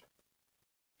lonely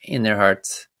in their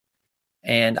hearts.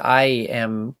 And I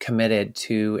am committed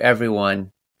to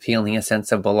everyone feeling a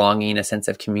sense of belonging, a sense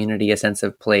of community, a sense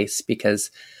of place,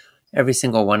 because every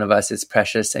single one of us is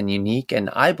precious and unique, and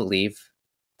I believe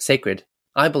sacred.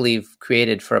 I believe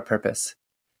created for a purpose.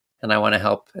 And I want to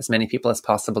help as many people as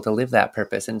possible to live that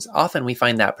purpose. And often we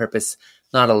find that purpose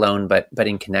not alone, but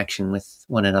in connection with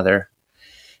one another.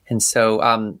 And so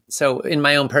in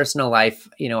my own personal life,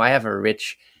 I have a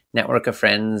rich network of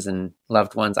friends and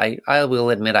loved ones. I will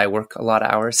admit I work a lot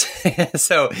of hours.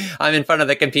 So I'm in front of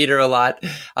the computer a lot.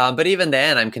 But even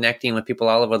then, I'm connecting with people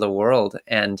all over the world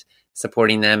and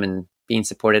supporting them and being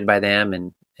supported by them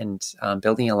and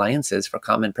building alliances for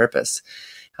common purpose.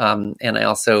 And I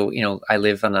also, I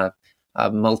live on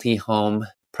a multi-home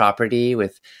property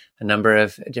with a number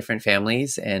of different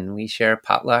families, and we share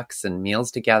potlucks and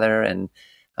meals together. And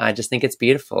I just think it's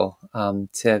beautiful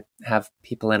to have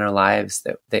people in our lives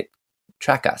that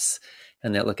track us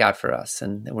and that look out for us,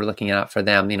 and we're looking out for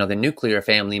them. The nuclear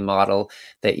family model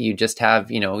that you just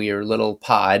have, your little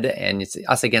pod and it's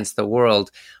us against the world,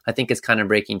 I think is kind of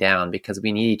breaking down, because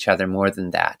we need each other more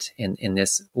than that in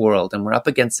this world. And we're up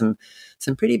against some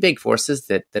pretty big forces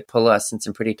that pull us in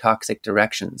some pretty toxic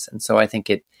directions. And so I think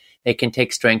it can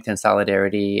take strength and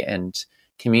solidarity and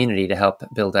community to help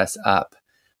build us up.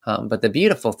 But the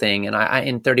beautiful thing, and I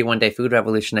in 31 Day Food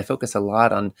Revolution, I focus a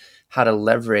lot on how to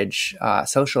leverage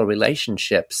social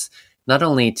relationships, not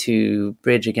only to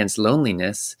bridge against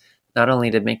loneliness, not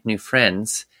only to make new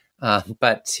friends,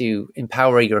 but to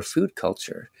empower your food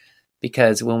culture.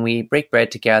 Because when we break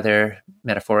bread together,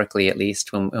 metaphorically at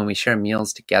least, when we share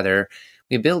meals together,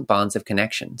 we build bonds of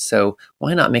connection. So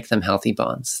why not make them healthy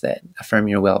bonds that affirm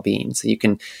your well-being? So you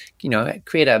can,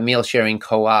 create a meal sharing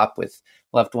co-op with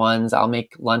loved ones. I'll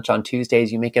make lunch on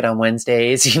Tuesdays. You make it on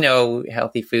Wednesdays,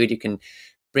 healthy food. You can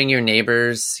bring your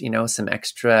neighbors, some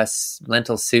extra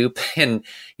lentil soup, and,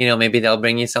 maybe they'll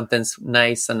bring you something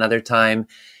nice another time.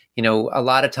 A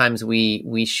lot of times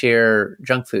we share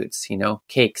junk foods,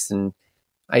 cakes and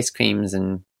ice creams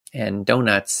and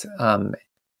donuts.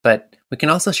 But we can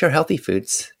also share healthy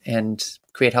foods and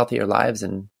create healthier lives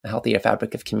and a healthier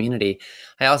fabric of community.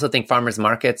 I also think farmers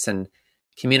markets and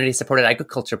community-supported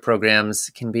agriculture programs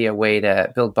can be a way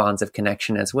to build bonds of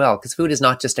connection as well, because food is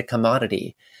not just a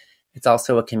commodity. It's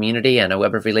also a community and a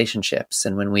web of relationships.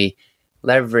 And when we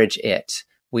leverage it,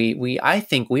 I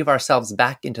think, weave ourselves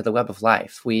back into the web of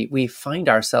life. We find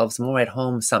ourselves more at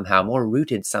home somehow, more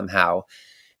rooted somehow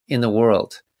in the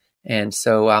world. And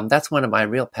so that's one of my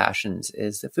real passions,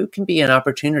 is that food can be an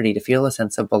opportunity to feel a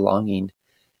sense of belonging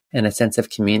and a sense of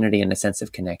community and a sense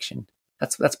of connection.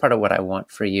 That's part of what I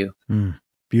want for you.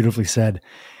 Beautifully said.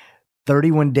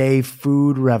 31 Day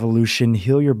Food Revolution,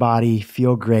 Heal Your Body,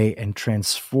 Feel Great, and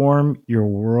Transform Your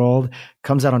World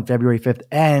comes out on February 5th.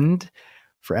 And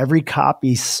for every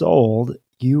copy sold,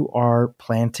 you are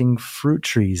planting fruit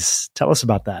trees. Tell us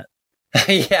about that.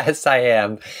 Yes, I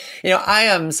am. I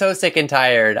am so sick and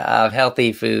tired of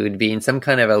healthy food being some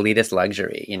kind of elitist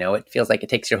luxury. It feels like it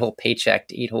takes your whole paycheck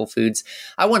to eat whole foods.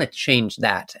 I want to change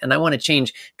that. And I want to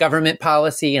change government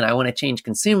policy, and I want to change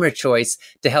consumer choice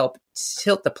to help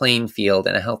tilt the playing field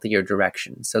in a healthier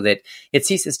direction, so that it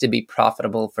ceases to be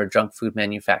profitable for junk food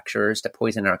manufacturers to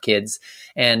poison our kids,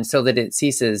 and so that it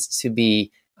ceases to be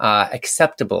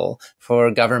acceptable for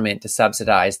government to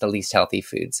subsidize the least healthy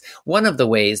foods. One of the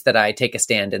ways that I take a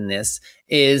stand in this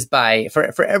is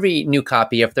for every new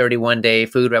copy of 31 Day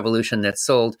Food Revolution that's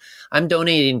sold, I'm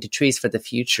donating to Trees for the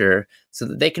Future so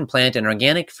that they can plant an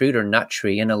organic fruit or nut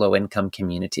tree in a low-income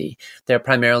community. They're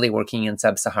primarily working in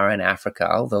sub-Saharan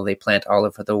Africa, although they plant all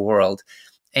over the world.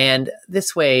 And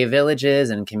this way, villages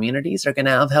and communities are going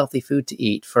to have healthy food to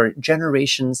eat for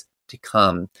generations to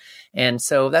come. And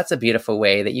so that's a beautiful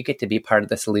way that you get to be part of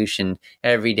the solution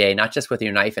every day, not just with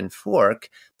your knife and fork,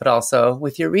 but also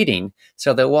with your reading,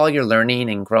 so that while you're learning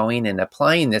and growing and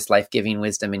applying this life-giving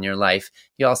wisdom in your life,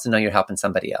 you also know you're helping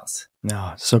somebody else.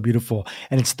 No, so beautiful.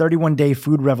 And it's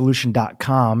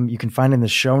 31dayfoodrevolution.com. You can find it in the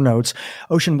show notes.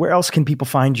 Ocean, where else can people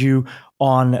find you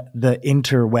on the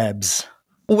interwebs?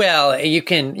 Well, you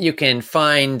can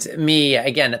find me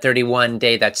again at 31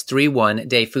 Day. That's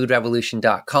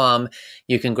 31dayfoodrevolution.com.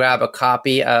 You can grab a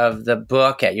copy of the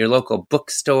book at your local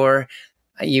bookstore.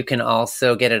 You can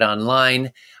also get it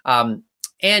online. And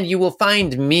you will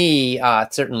find me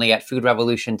certainly at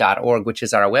foodrevolution.org, which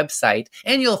is our website.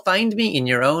 And you'll find me in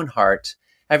your own heart.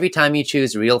 Every time you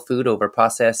choose real food over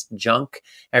processed junk,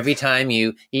 every time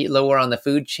you eat lower on the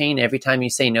food chain, every time you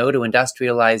say no to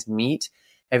industrialized meat,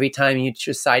 every time you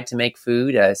decide to make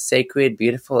food a sacred,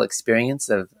 beautiful experience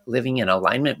of living in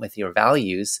alignment with your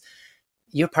values,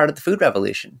 you're part of the food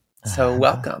revolution. So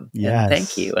welcome. Yes. And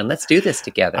thank you. And let's do this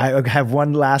together. I have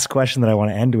one last question that I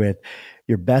want to end with.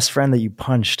 your best friend that you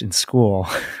punched in school,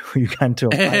 who you got into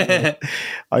a fight with,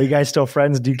 are you guys still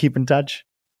friends? Do you keep in touch?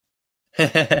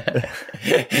 It's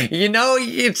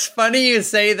funny you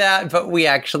say that, but we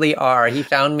actually are. He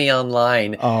found me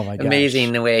online. Oh my gosh.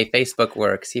 Amazing the way Facebook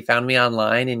works. He found me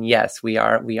online, and yes, we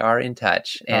are in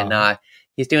touch. And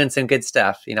he's doing some good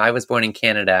stuff. I was born in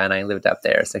Canada and I lived up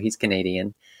there, so he's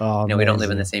Canadian. Oh, we don't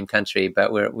live in the same country,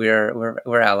 but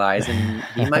we're allies, and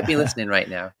he might be listening right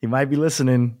now. He might be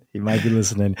listening.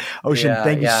 Ocean,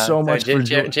 thank you so much for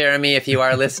Jeremy. If you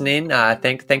are listening,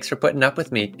 thanks for putting up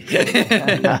with me.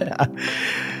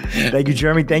 Thank you,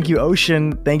 Jeremy. Thank you,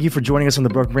 Ocean. Thank you for joining us on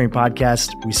the Broken Brain Podcast.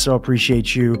 We so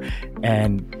appreciate you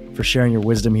and for sharing your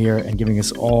wisdom here and giving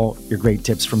us all your great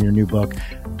tips from your new book.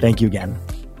 Thank you again.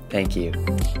 Thank you.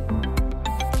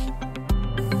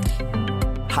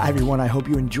 Hi, everyone. I hope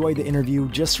you enjoyed the interview.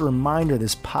 Just a reminder,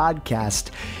 this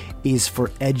podcast is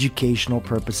for educational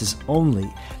purposes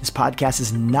only. This podcast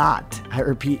is not, I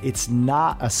repeat, it's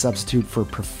not a substitute for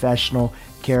professional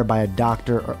care by a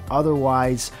doctor or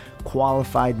otherwise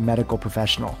qualified medical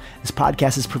professional. This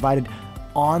podcast is provided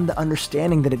on the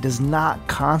understanding that it does not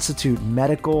constitute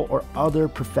medical or other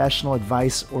professional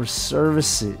advice or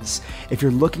services. If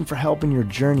you're looking for help in your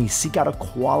journey, seek out a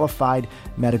qualified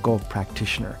medical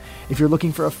practitioner. If you're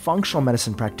looking for a functional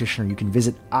medicine practitioner, you can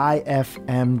visit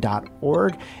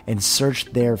ifm.org and search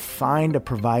their Find a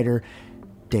Provider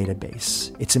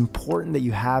database. It's important that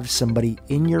you have somebody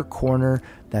in your corner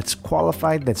that's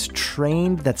qualified, that's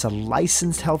trained, that's a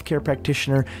licensed healthcare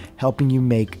practitioner helping you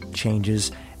make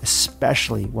changes,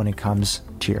 especially when it comes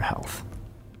to your health.